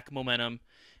 to stack momentum.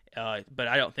 But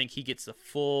I don't think he gets the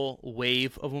full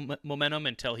wave of momentum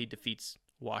until he defeats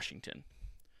Washington.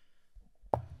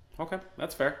 Okay,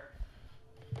 that's fair.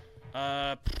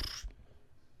 Let's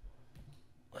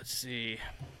see.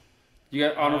 You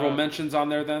got honorable mentions on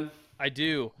there then? I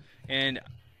do. And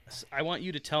I want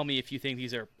you to tell me if you think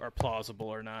these are plausible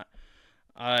or not.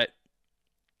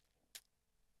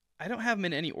 I don't have them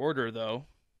in any order, though,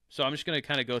 so I'm just going to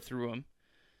kind of go through them.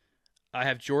 I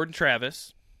have Jordan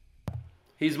Travis.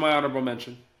 He's my honorable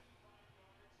mention.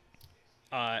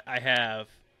 I have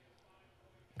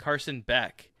Carson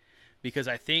Beck, because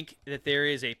I think that there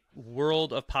is a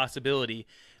world of possibility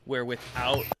where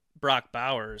without Brock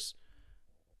Bowers,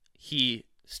 he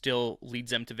still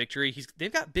leads them to victory.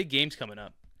 They've got big games coming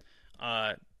up.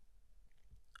 I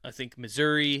think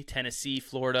Missouri, Tennessee,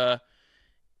 Florida.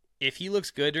 If he looks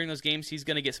good during those games, he's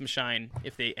going to get some shine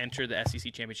if they enter the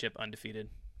SEC championship undefeated.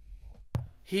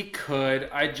 He could.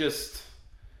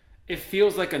 It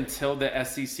feels like until the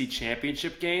SEC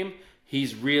championship game,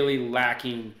 he's really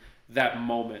lacking that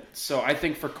moment. So I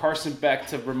think for Carson Beck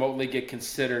to remotely get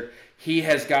considered, he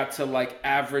has got to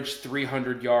average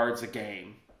 300 yards a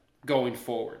game going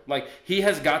forward. He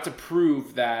has got to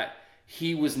prove that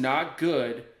he was not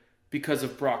good because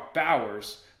of Brock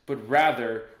Bowers, but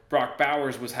rather Brock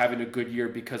Bowers was having a good year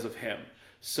because of him.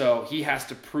 So he has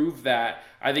to prove that.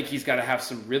 I think he's got to have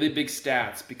some really big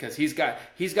stats, because he's got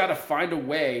to find a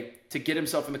way to get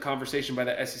himself in the conversation by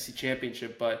the SEC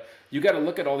championship. But you got to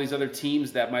look at all these other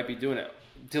teams that might be doing it.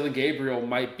 Dylan Gabriel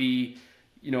might be,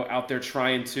 out there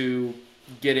trying to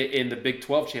get it in the Big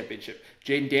 12 championship.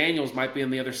 Jaden Daniels might be on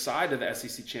the other side of the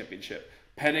SEC championship.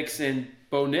 Penix and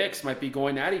Bo Nix might be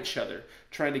going at each other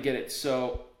trying to get it.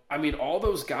 So, I mean, all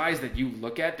those guys that you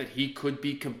look at that he could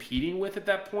be competing with at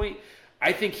that point,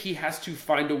 I think he has to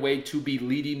find a way to be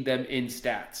leading them in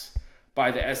stats by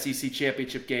the SEC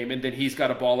championship game, and then he's got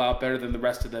to ball out better than the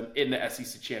rest of them in the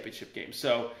SEC championship game.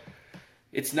 So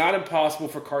it's not impossible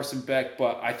for Carson Beck,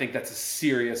 but I think that's a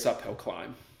serious uphill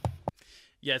climb.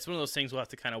 Yeah, it's one of those things we'll have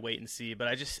to kind of wait and see. But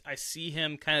I see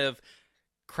him kind of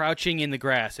crouching in the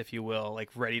grass, if you will,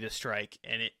 ready to strike.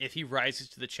 And if he rises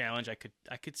to the challenge, I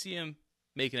could see him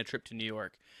making a trip to New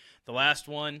York. The last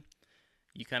one,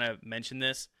 you kind of mentioned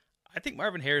this. I think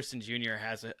Marvin Harrison Jr.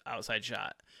 has an outside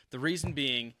shot. The reason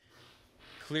being,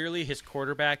 clearly his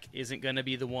quarterback isn't going to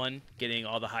be the one getting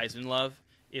all the Heisman love.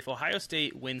 If Ohio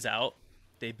State wins out,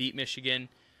 they beat Michigan,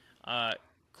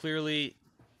 clearly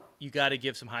you got to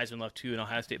give some Heisman love to an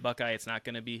Ohio State Buckeye. It's not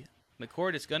going to be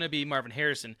McCord. It's going to be Marvin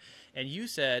Harrison. And you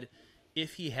said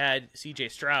if he had C.J.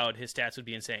 Stroud, his stats would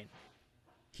be insane.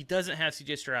 He doesn't have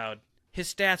C.J. Stroud.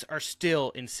 His stats are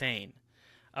still insane.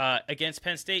 Against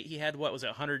Penn State, he had,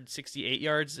 168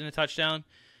 yards and a touchdown.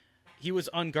 He was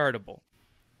unguardable.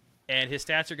 And his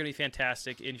stats are going to be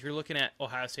fantastic. And if you're looking at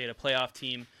Ohio State, a playoff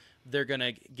team, they're going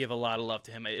to give a lot of love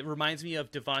to him. It reminds me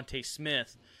of Devontae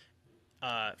Smith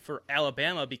for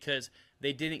Alabama, because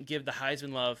they didn't give the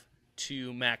Heisman love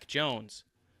to Mac Jones.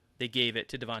 They gave it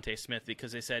to Devontae Smith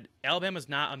because they said Alabama's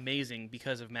not amazing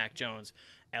because of Mac Jones.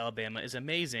 Alabama is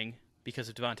amazing because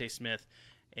of Devontae Smith.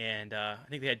 And I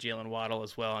think they had Jalen Waddle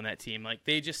as well on that team.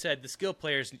 They just said the skill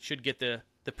players should get the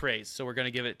praise, so we're going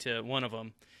to give it to one of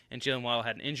them. And Jalen Waddle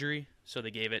had an injury, so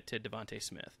they gave it to Devontae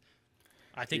Smith.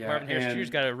 I think Marvin Harrison Jr.'s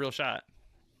got a real shot.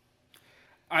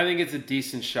 I think it's a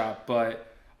decent shot,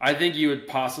 but I think you would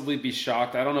possibly be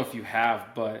shocked. I don't know if you have,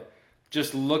 but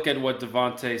just look at what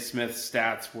Devontae Smith's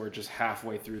stats were just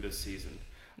halfway through this season.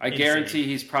 I guarantee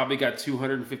he's probably got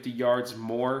 250 yards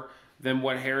more than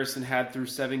what Harrison had through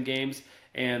 7 games.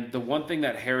 And the one thing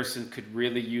that Harrison could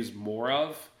really use more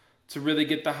of to really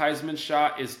get the Heisman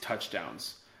shot is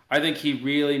touchdowns. I think he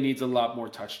really needs a lot more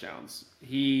touchdowns.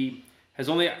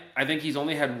 I think he's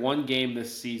only had 1 game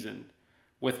this season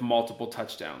with multiple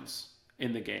touchdowns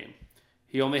in the game.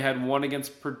 He only had one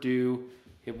against Purdue.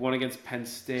 He had one against Penn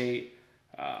State.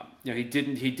 He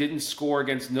didn't score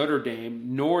against Notre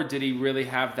Dame, nor did he really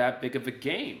have that big of a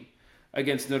game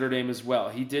against Notre Dame as well.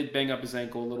 He did bang up his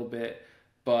ankle a little bit,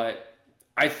 but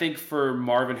I think for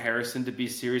Marvin Harrison to be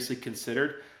seriously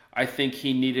considered, I think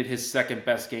he needed his second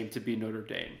best game to be Notre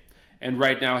Dame. And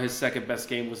right now, his second best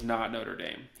game was not Notre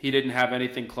Dame. He didn't have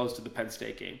anything close to the Penn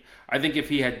State game. I think if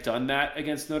he had done that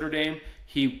against Notre Dame,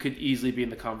 he could easily be in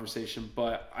the conversation.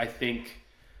 But I think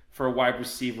for a wide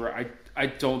receiver, I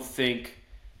don't think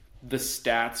the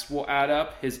stats will add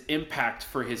up. His impact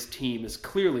for his team is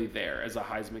clearly there as a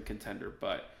Heisman contender,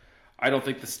 but I don't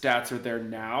think the stats are there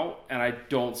now, and I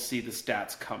don't see the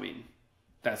stats coming.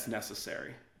 That's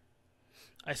necessary.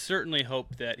 I certainly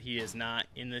hope that he is not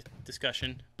in the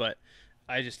discussion, but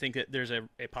I just think that there's a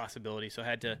possibility, so I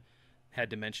had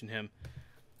to mention him.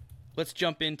 Let's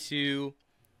jump into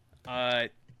the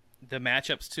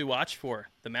matchups to watch for,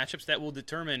 the matchups that will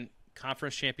determine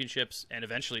conference championships and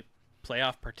eventually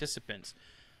playoff participants.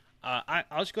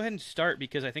 I'll just go ahead and start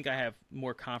because I think I have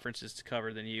more conferences to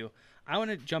cover than you. I want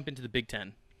to jump into the Big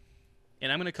Ten,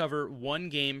 and I'm going to cover one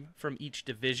game from each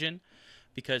division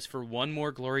because for one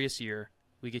more glorious year,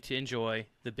 we get to enjoy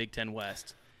the Big Ten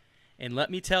West. And let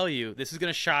me tell you, this is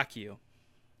going to shock you.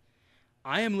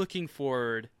 I am looking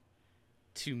forward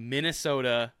to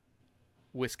Minnesota,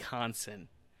 Wisconsin,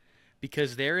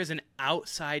 because there is an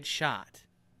outside shot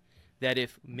that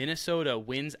if Minnesota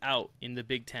wins out in the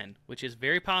Big Ten, which is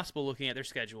very possible looking at their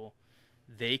schedule,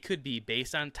 they could be,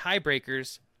 based on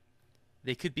tiebreakers,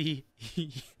 they could be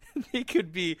they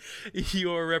could be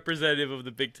your representative of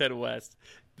the Big Ten West.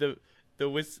 The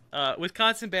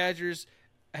Wisconsin Badgers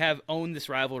have owned this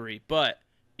rivalry, but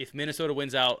if Minnesota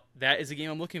wins out, that is a game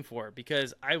I'm looking for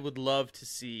because I would love to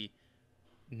see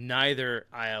neither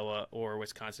Iowa or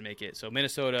Wisconsin make it. So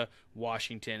Minnesota,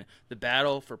 Washington, the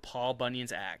battle for Paul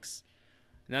Bunyan's axe.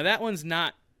 Now that one's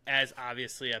not as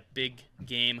obviously a big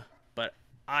game, but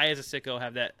I as a sicko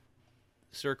have that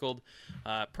circled.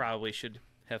 Probably should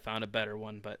have found a better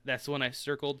one, but that's the one I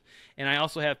circled. And I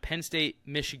also have Penn State,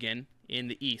 Michigan in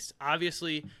the East.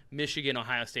 Obviously, Michigan,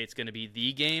 Ohio State's going to be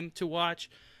the game to watch,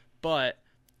 but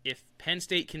if Penn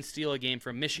State can steal a game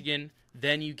from Michigan,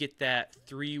 then you get that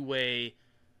three-way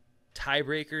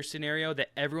tiebreaker scenario that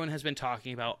everyone has been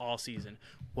talking about all season.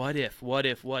 What if?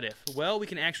 Well, we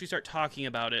can actually start talking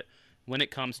about it when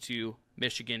it comes to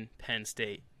Michigan, Penn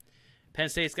State. Penn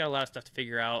State's got a lot of stuff to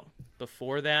figure out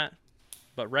before that,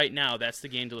 but right now that's the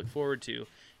game to look forward to.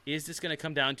 Is this going to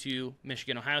come down to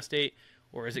Michigan, Ohio State,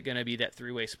 or is it going to be that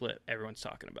three-way split everyone's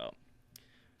talking about?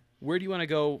 Where do you want to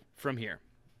go from here?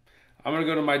 I'm going to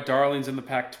go to my darlings in the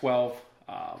Pac-12.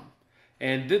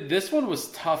 And this one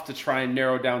was tough to try and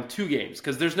narrow down two games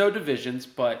because there's no divisions,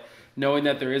 but knowing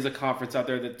that there is a conference out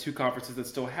there, that two conferences that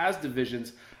still has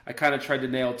divisions, I kind of tried to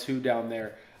nail two down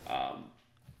there.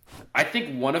 I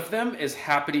think one of them is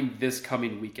happening this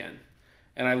coming weekend,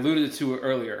 and I alluded to it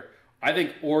earlier. I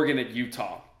think Oregon at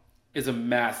Utah is a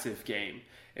massive game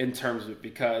in terms of it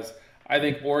because I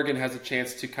think Oregon has a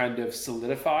chance to kind of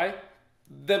solidify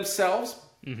themselves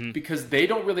because they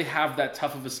don't really have that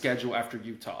tough of a schedule after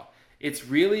Utah. It's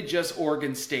really just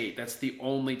Oregon State. That's the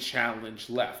only challenge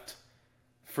left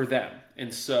for them.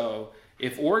 And so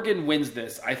if Oregon wins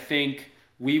this, I think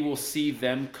we will see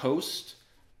them coast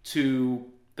to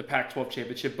the Pac-12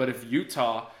 championship. But if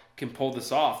Utah can pull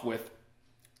this off with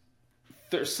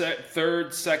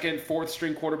third, second, fourth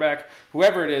string quarterback,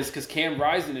 whoever it is, because Cam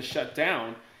Rising is shut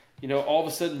down, all of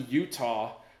a sudden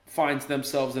Utah finds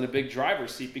themselves in a big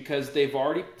driver's seat because they've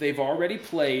already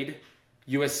played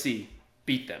USC,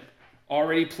 beat them.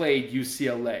 Already played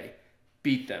UCLA,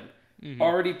 beat them.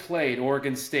 Already played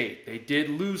Oregon State. They did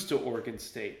lose to Oregon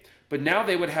State. But now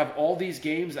they would have all these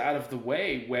games out of the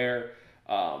way where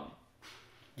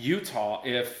Utah,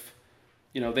 if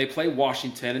they play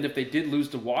Washington, and if they did lose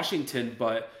to Washington,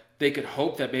 but they could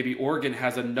hope that maybe Oregon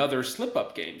has another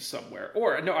slip-up game somewhere.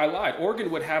 Or, no, I lied.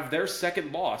 Oregon would have their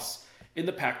second loss in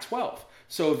the Pac-12.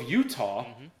 So if Utah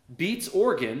beats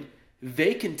Oregon,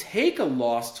 they can take a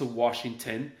loss to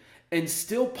Washington and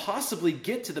still possibly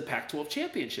get to the Pac-12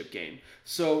 championship game.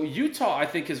 So Utah, I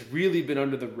think, has really been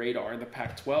under the radar in the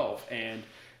Pac-12. And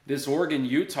this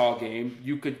Oregon-Utah game,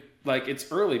 you could,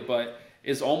 it's early, but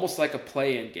is almost like a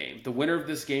play-in game. The winner of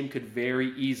this game could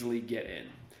very easily get in.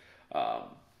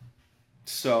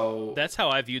 So that's how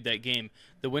I viewed that game.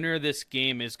 The winner of this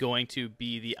game is going to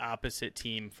be the opposite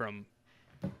team from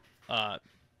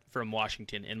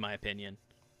Washington, in my opinion.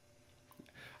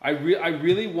 I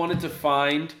really wanted to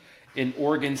find an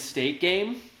Oregon State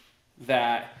game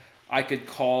that I could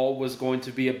call was going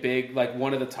to be a big, like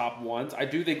one of the top ones. I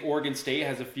do think Oregon State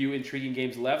has a few intriguing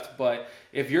games left, but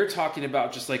if you're talking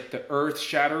about just like the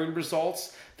earth-shattering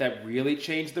results that really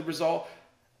change the result,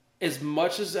 as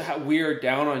much as we are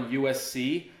down on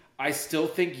USC, I still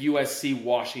think USC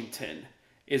Washington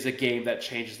is a game that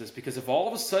changes this, because if all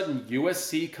of a sudden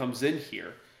USC comes in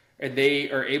here and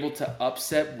they are able to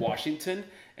upset Washington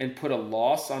and put a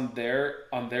loss on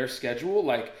their schedule,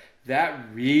 like that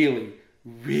really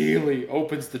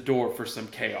opens the door for some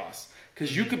chaos.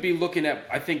 Because you could be looking at,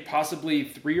 I think, possibly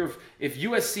if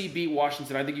USC beat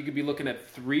Washington, I think you could be looking at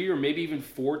 3 or maybe even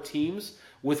 4 teams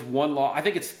with one loss. I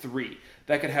think it's 3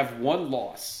 that could have one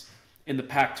loss in the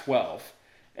Pac-12.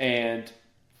 And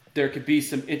there could be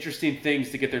some interesting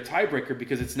things to get their tiebreaker,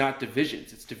 because it's not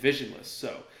divisions, it's divisionless.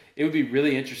 So it would be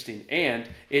really interesting. And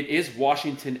it is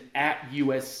Washington at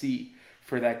USC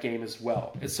for that game as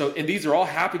well. And these are all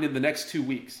happening in the next 2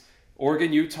 weeks.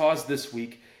 Oregon, Utah is this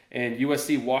week, and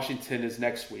USC, Washington is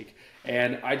next week.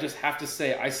 And I just have to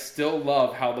say, I still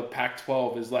love how the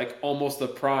Pac-12 is like almost a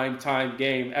prime time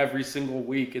game every single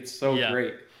week. It's so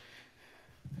great.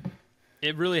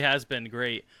 It really has been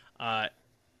great.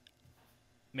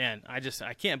 Man, I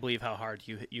can't believe how hard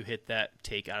you hit that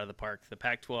take out of the park. The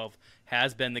Pac-12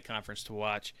 has been the conference to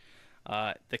watch.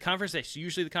 The conference that's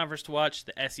usually the conference to watch,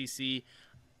 the SEC,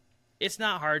 it's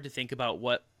not hard to think about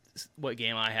what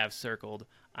game I have circled.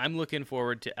 I'm looking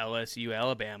forward to LSU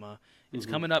Alabama. It's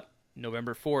coming up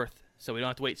November 4th, so we don't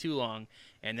have to wait too long,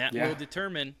 and that will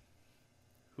determine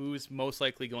who's most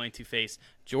likely going to face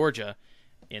Georgia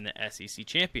in the SEC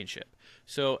championship.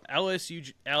 So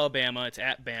LSU Alabama, it's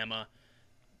at Bama.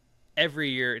 Every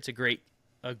year it's a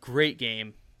great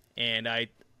game, and I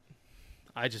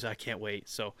can't wait.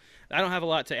 So I don't have a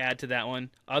lot to add to that one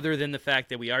other than the fact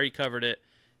that we already covered it.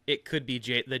 It could be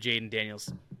the Jaden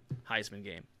Daniels Heisman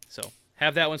game. So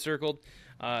have that one circled.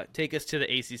 Take us to the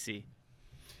ACC.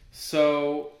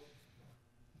 So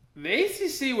the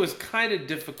ACC was kind of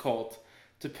difficult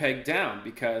to peg down,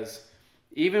 because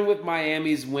even with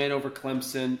Miami's win over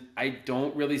Clemson, I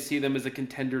don't really see them as a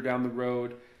contender down the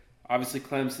road. Obviously,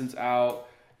 Clemson's out.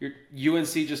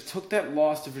 UNC just took that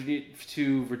loss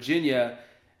to Virginia,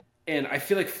 and I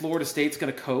feel like Florida State's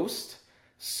going to coast.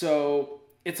 So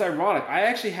it's ironic. I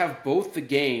actually have both the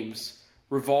games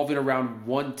revolving around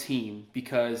one team,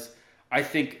 because I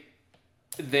think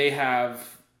they have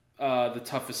the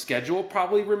toughest schedule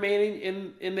probably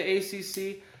remaining in the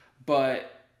ACC,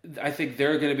 but I think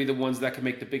they're going to be the ones that can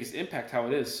make the biggest impact how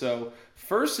it is. So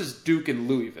first is Duke and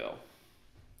Louisville.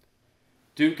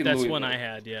 That's one I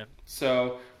had, yeah.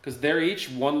 So, because they're each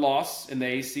one loss in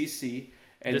the ACC,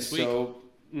 and this week.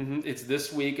 It's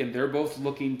this week, and they're both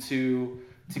looking to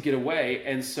get away.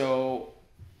 And so,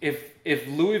 if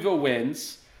Louisville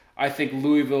wins, I think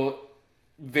Louisville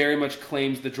very much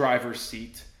claims the driver's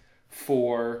seat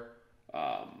for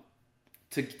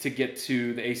to get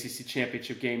to the ACC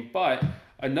championship game. But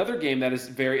another game that is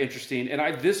very interesting,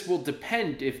 and this will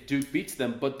depend if Duke beats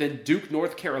them. But then Duke,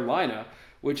 North Carolina,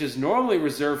 which is normally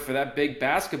reserved for that big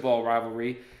basketball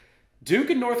rivalry.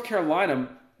 Duke and North Carolina,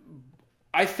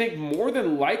 I think more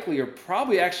than likely, are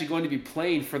probably actually going to be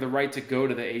playing for the right to go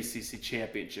to the ACC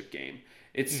championship game.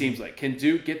 It seems like. Can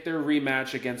Duke get their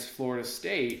rematch against Florida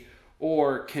State,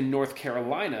 or can North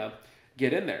Carolina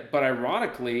get in there? But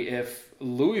ironically, if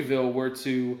Louisville were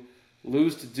to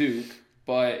lose to Duke,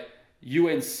 but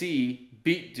UNC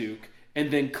beat Duke,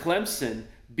 and then Clemson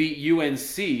beat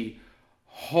UNC,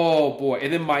 oh boy.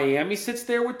 And then Miami sits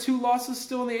there with 2 losses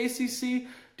still in the ACC.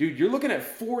 Dude, you're looking at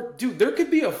 4. Dude, there could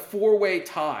be a 4-way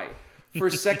tie for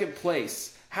second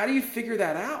place. How do you figure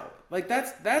that out? Like,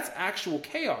 that's actual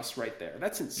chaos right there.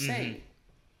 That's insane.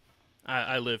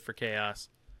 I live for chaos.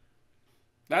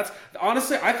 That's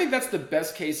honestly, I think that's the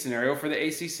best case scenario for the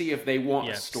ACC. If they want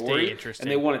a story and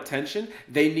they want attention,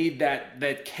 they need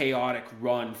that chaotic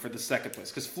run for the second place,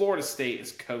 because Florida State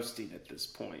is coasting at this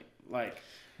point. Like,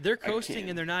 they're coasting,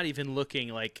 and they're not even looking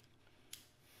like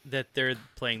that they're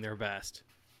playing their best.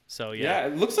 So, yeah.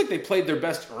 It looks like they played their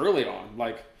best early on.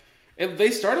 Like,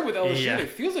 they started with LSU. Yeah. It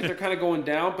feels like they're kind of going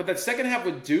down. But that second half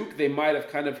with Duke, they might have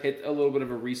kind of hit a little bit of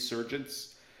a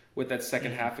resurgence with that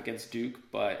second half against Duke.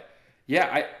 But,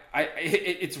 yeah,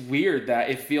 it's weird that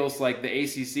it feels like the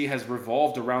ACC has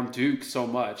revolved around Duke so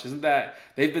much. Isn't that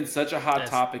 – they've been such a hot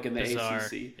topic in the bizarre.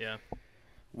 ACC. Yeah.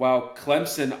 Wow,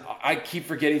 Clemson, I keep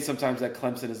forgetting sometimes that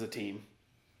Clemson is a team.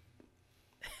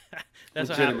 That's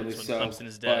what happens when Clemson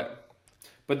is dead.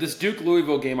 But this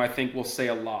Duke-Louisville game, I think, will say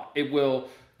a lot. It will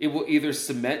either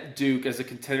cement Duke as a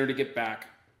contender to get back,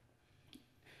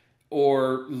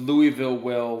 or Louisville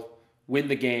will win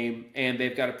the game, and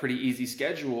they've got a pretty easy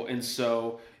schedule. And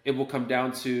so it will come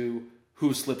down to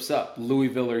who slips up,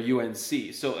 Louisville or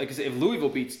UNC. So, like I said, if Louisville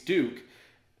beats Duke,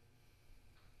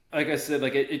 like I said,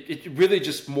 like it really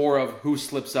just more of who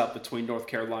slips up between North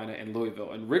Carolina and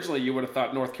Louisville. And originally, you would have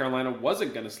thought North Carolina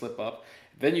wasn't going to slip up.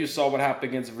 Then you saw what happened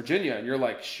against Virginia, and you're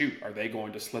like, shoot, are they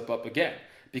going to slip up again?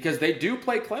 Because they do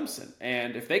play Clemson.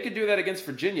 And if they could do that against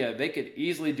Virginia, they could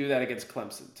easily do that against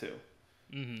Clemson, too.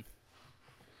 Mm-hmm.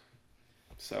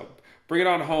 So, bring it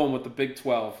on home with the Big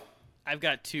 12. I've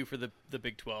got 2 for the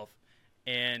Big 12.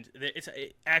 And it's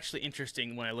actually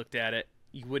interesting when I looked at it.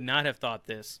 You would not have thought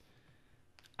this.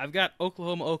 I've got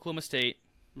Oklahoma State,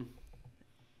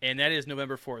 and that is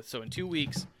November 4th. So in 2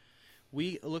 weeks,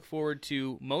 we look forward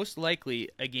to most likely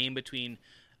a game between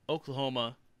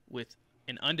Oklahoma with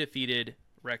an undefeated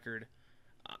record.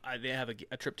 They have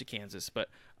a trip to Kansas, but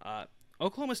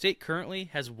Oklahoma State currently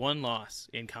has 1 loss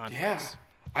in conference. Yeah.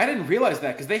 I didn't realize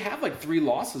that because they have like 3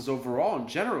 losses overall in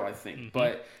general, I think. Mm-hmm.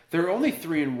 But they're only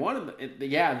 3-1.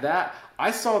 Yeah, that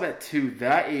I saw that too.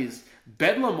 That is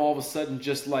Bedlam. All of a sudden,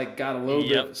 just like got a little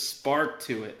bit of spark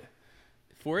to it.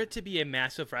 For it to be a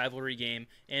massive rivalry game,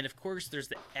 and of course, there's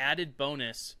the added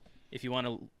bonus, if you want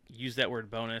to use that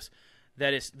word bonus,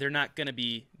 that is they're not going to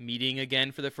be meeting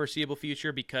again for the foreseeable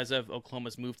future because of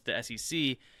Oklahoma's move to the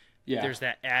SEC. Yeah. There's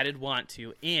that added want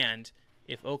to, and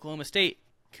if Oklahoma State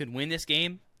could win this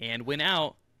game and win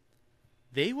out,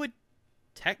 they would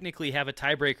technically have a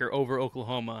tiebreaker over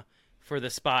Oklahoma for the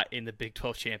spot in the Big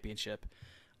 12 championship.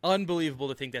 Unbelievable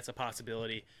to think that's a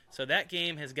possibility. So that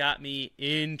game has got me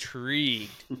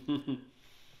intrigued.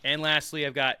 And lastly,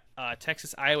 I've got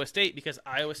Texas-Iowa State because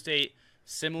Iowa State,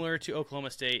 similar to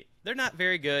Oklahoma State, they're not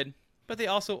very good, but they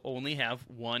also only have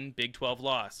 1 Big 12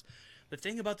 loss. The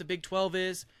thing about the Big 12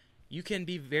 is you can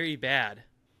be very bad,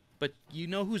 but you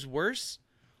know who's worse?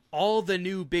 All the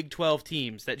new Big 12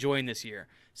 teams that joined this year.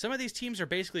 Some of these teams are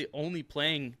basically only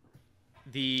playing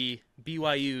the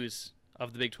BYUs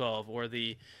of the Big 12 or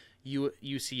the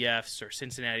UCFs or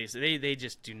Cincinnati's. They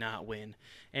just do not win.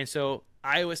 And so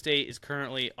Iowa State is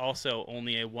currently also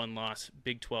only a 1-loss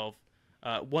Big 12,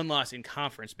 1 loss in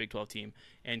conference Big 12 team,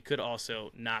 and could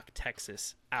also knock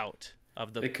Texas out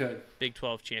of the Big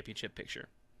 12 championship picture.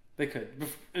 They could.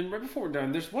 And right before we're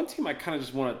done, there's one team I kind of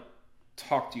just want to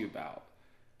talk to you about.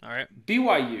 All right.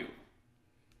 BYU.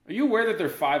 Are you aware that they're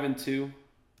 5-2?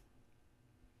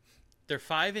 They're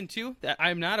 5-2?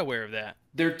 I'm not aware of that.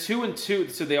 They're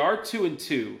 2-2, so they are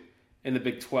 2-2 in the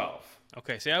Big 12.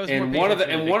 Okay, see, I was and more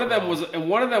one of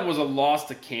them was a loss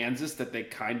to Kansas that they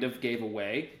kind of gave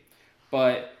away,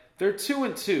 but they're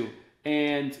 2-2.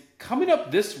 And coming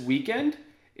up this weekend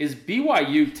is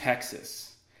BYU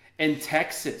Texas, and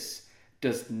Texas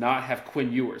does not have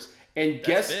Quinn Ewers. And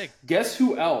guess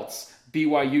who else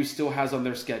BYU still has on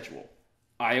their schedule?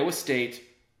 Iowa State,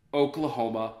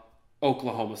 Oklahoma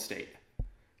State.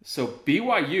 So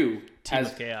BYU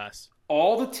has chaos.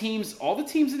 All the teams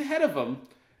ahead of them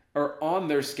are on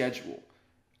their schedule,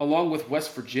 along with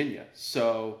West Virginia.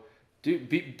 So, dude,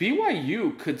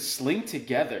 BYU could sling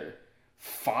together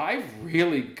 5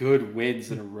 really good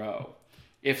wins in a row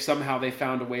if somehow they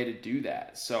found a way to do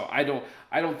that. So I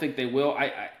don't think they will.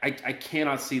 I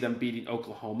cannot see them beating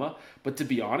Oklahoma. But to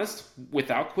be honest,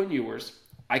 without Quinn Ewers,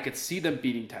 I could see them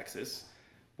beating Texas.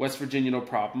 West Virginia, no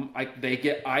problem. They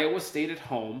get Iowa State at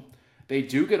home. They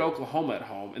do get Oklahoma at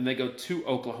home, and they go to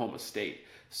Oklahoma State.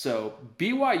 So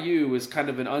BYU is kind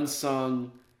of an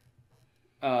unsung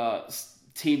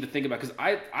team to think about because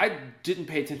I didn't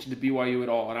pay attention to BYU at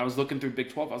all, and I was looking through Big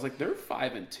 12. I was like, they're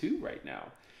 5-2 right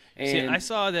now. And see, I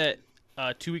saw that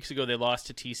 2 weeks ago they lost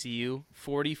to TCU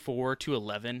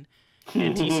 44-11,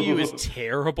 and TCU is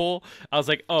terrible. I was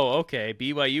like, oh, okay,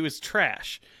 BYU is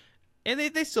trash. And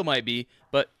they still might be,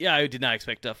 but yeah, I did not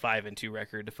expect a 5-2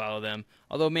 record to follow them.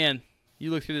 Although, man, you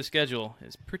look through the schedule,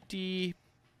 it's pretty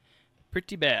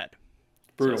bad.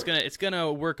 Brutal. So it's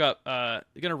gonna work up.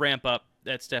 Gonna ramp up.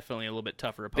 That's definitely a little bit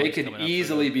tougher opponent. They could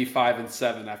easily be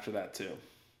 5-7 after that too.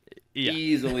 Yeah,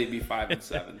 easily be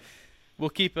 5-7. We'll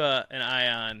keep an eye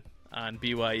on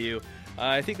BYU.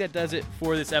 I think that does it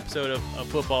for this episode of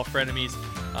Football Frenemies.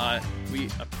 We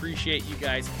appreciate you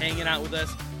guys hanging out with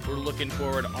us. We're looking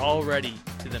forward already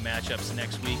to the matchups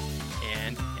next week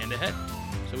and ahead.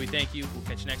 So we thank you. We'll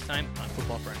catch you next time on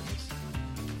Football Frenemies.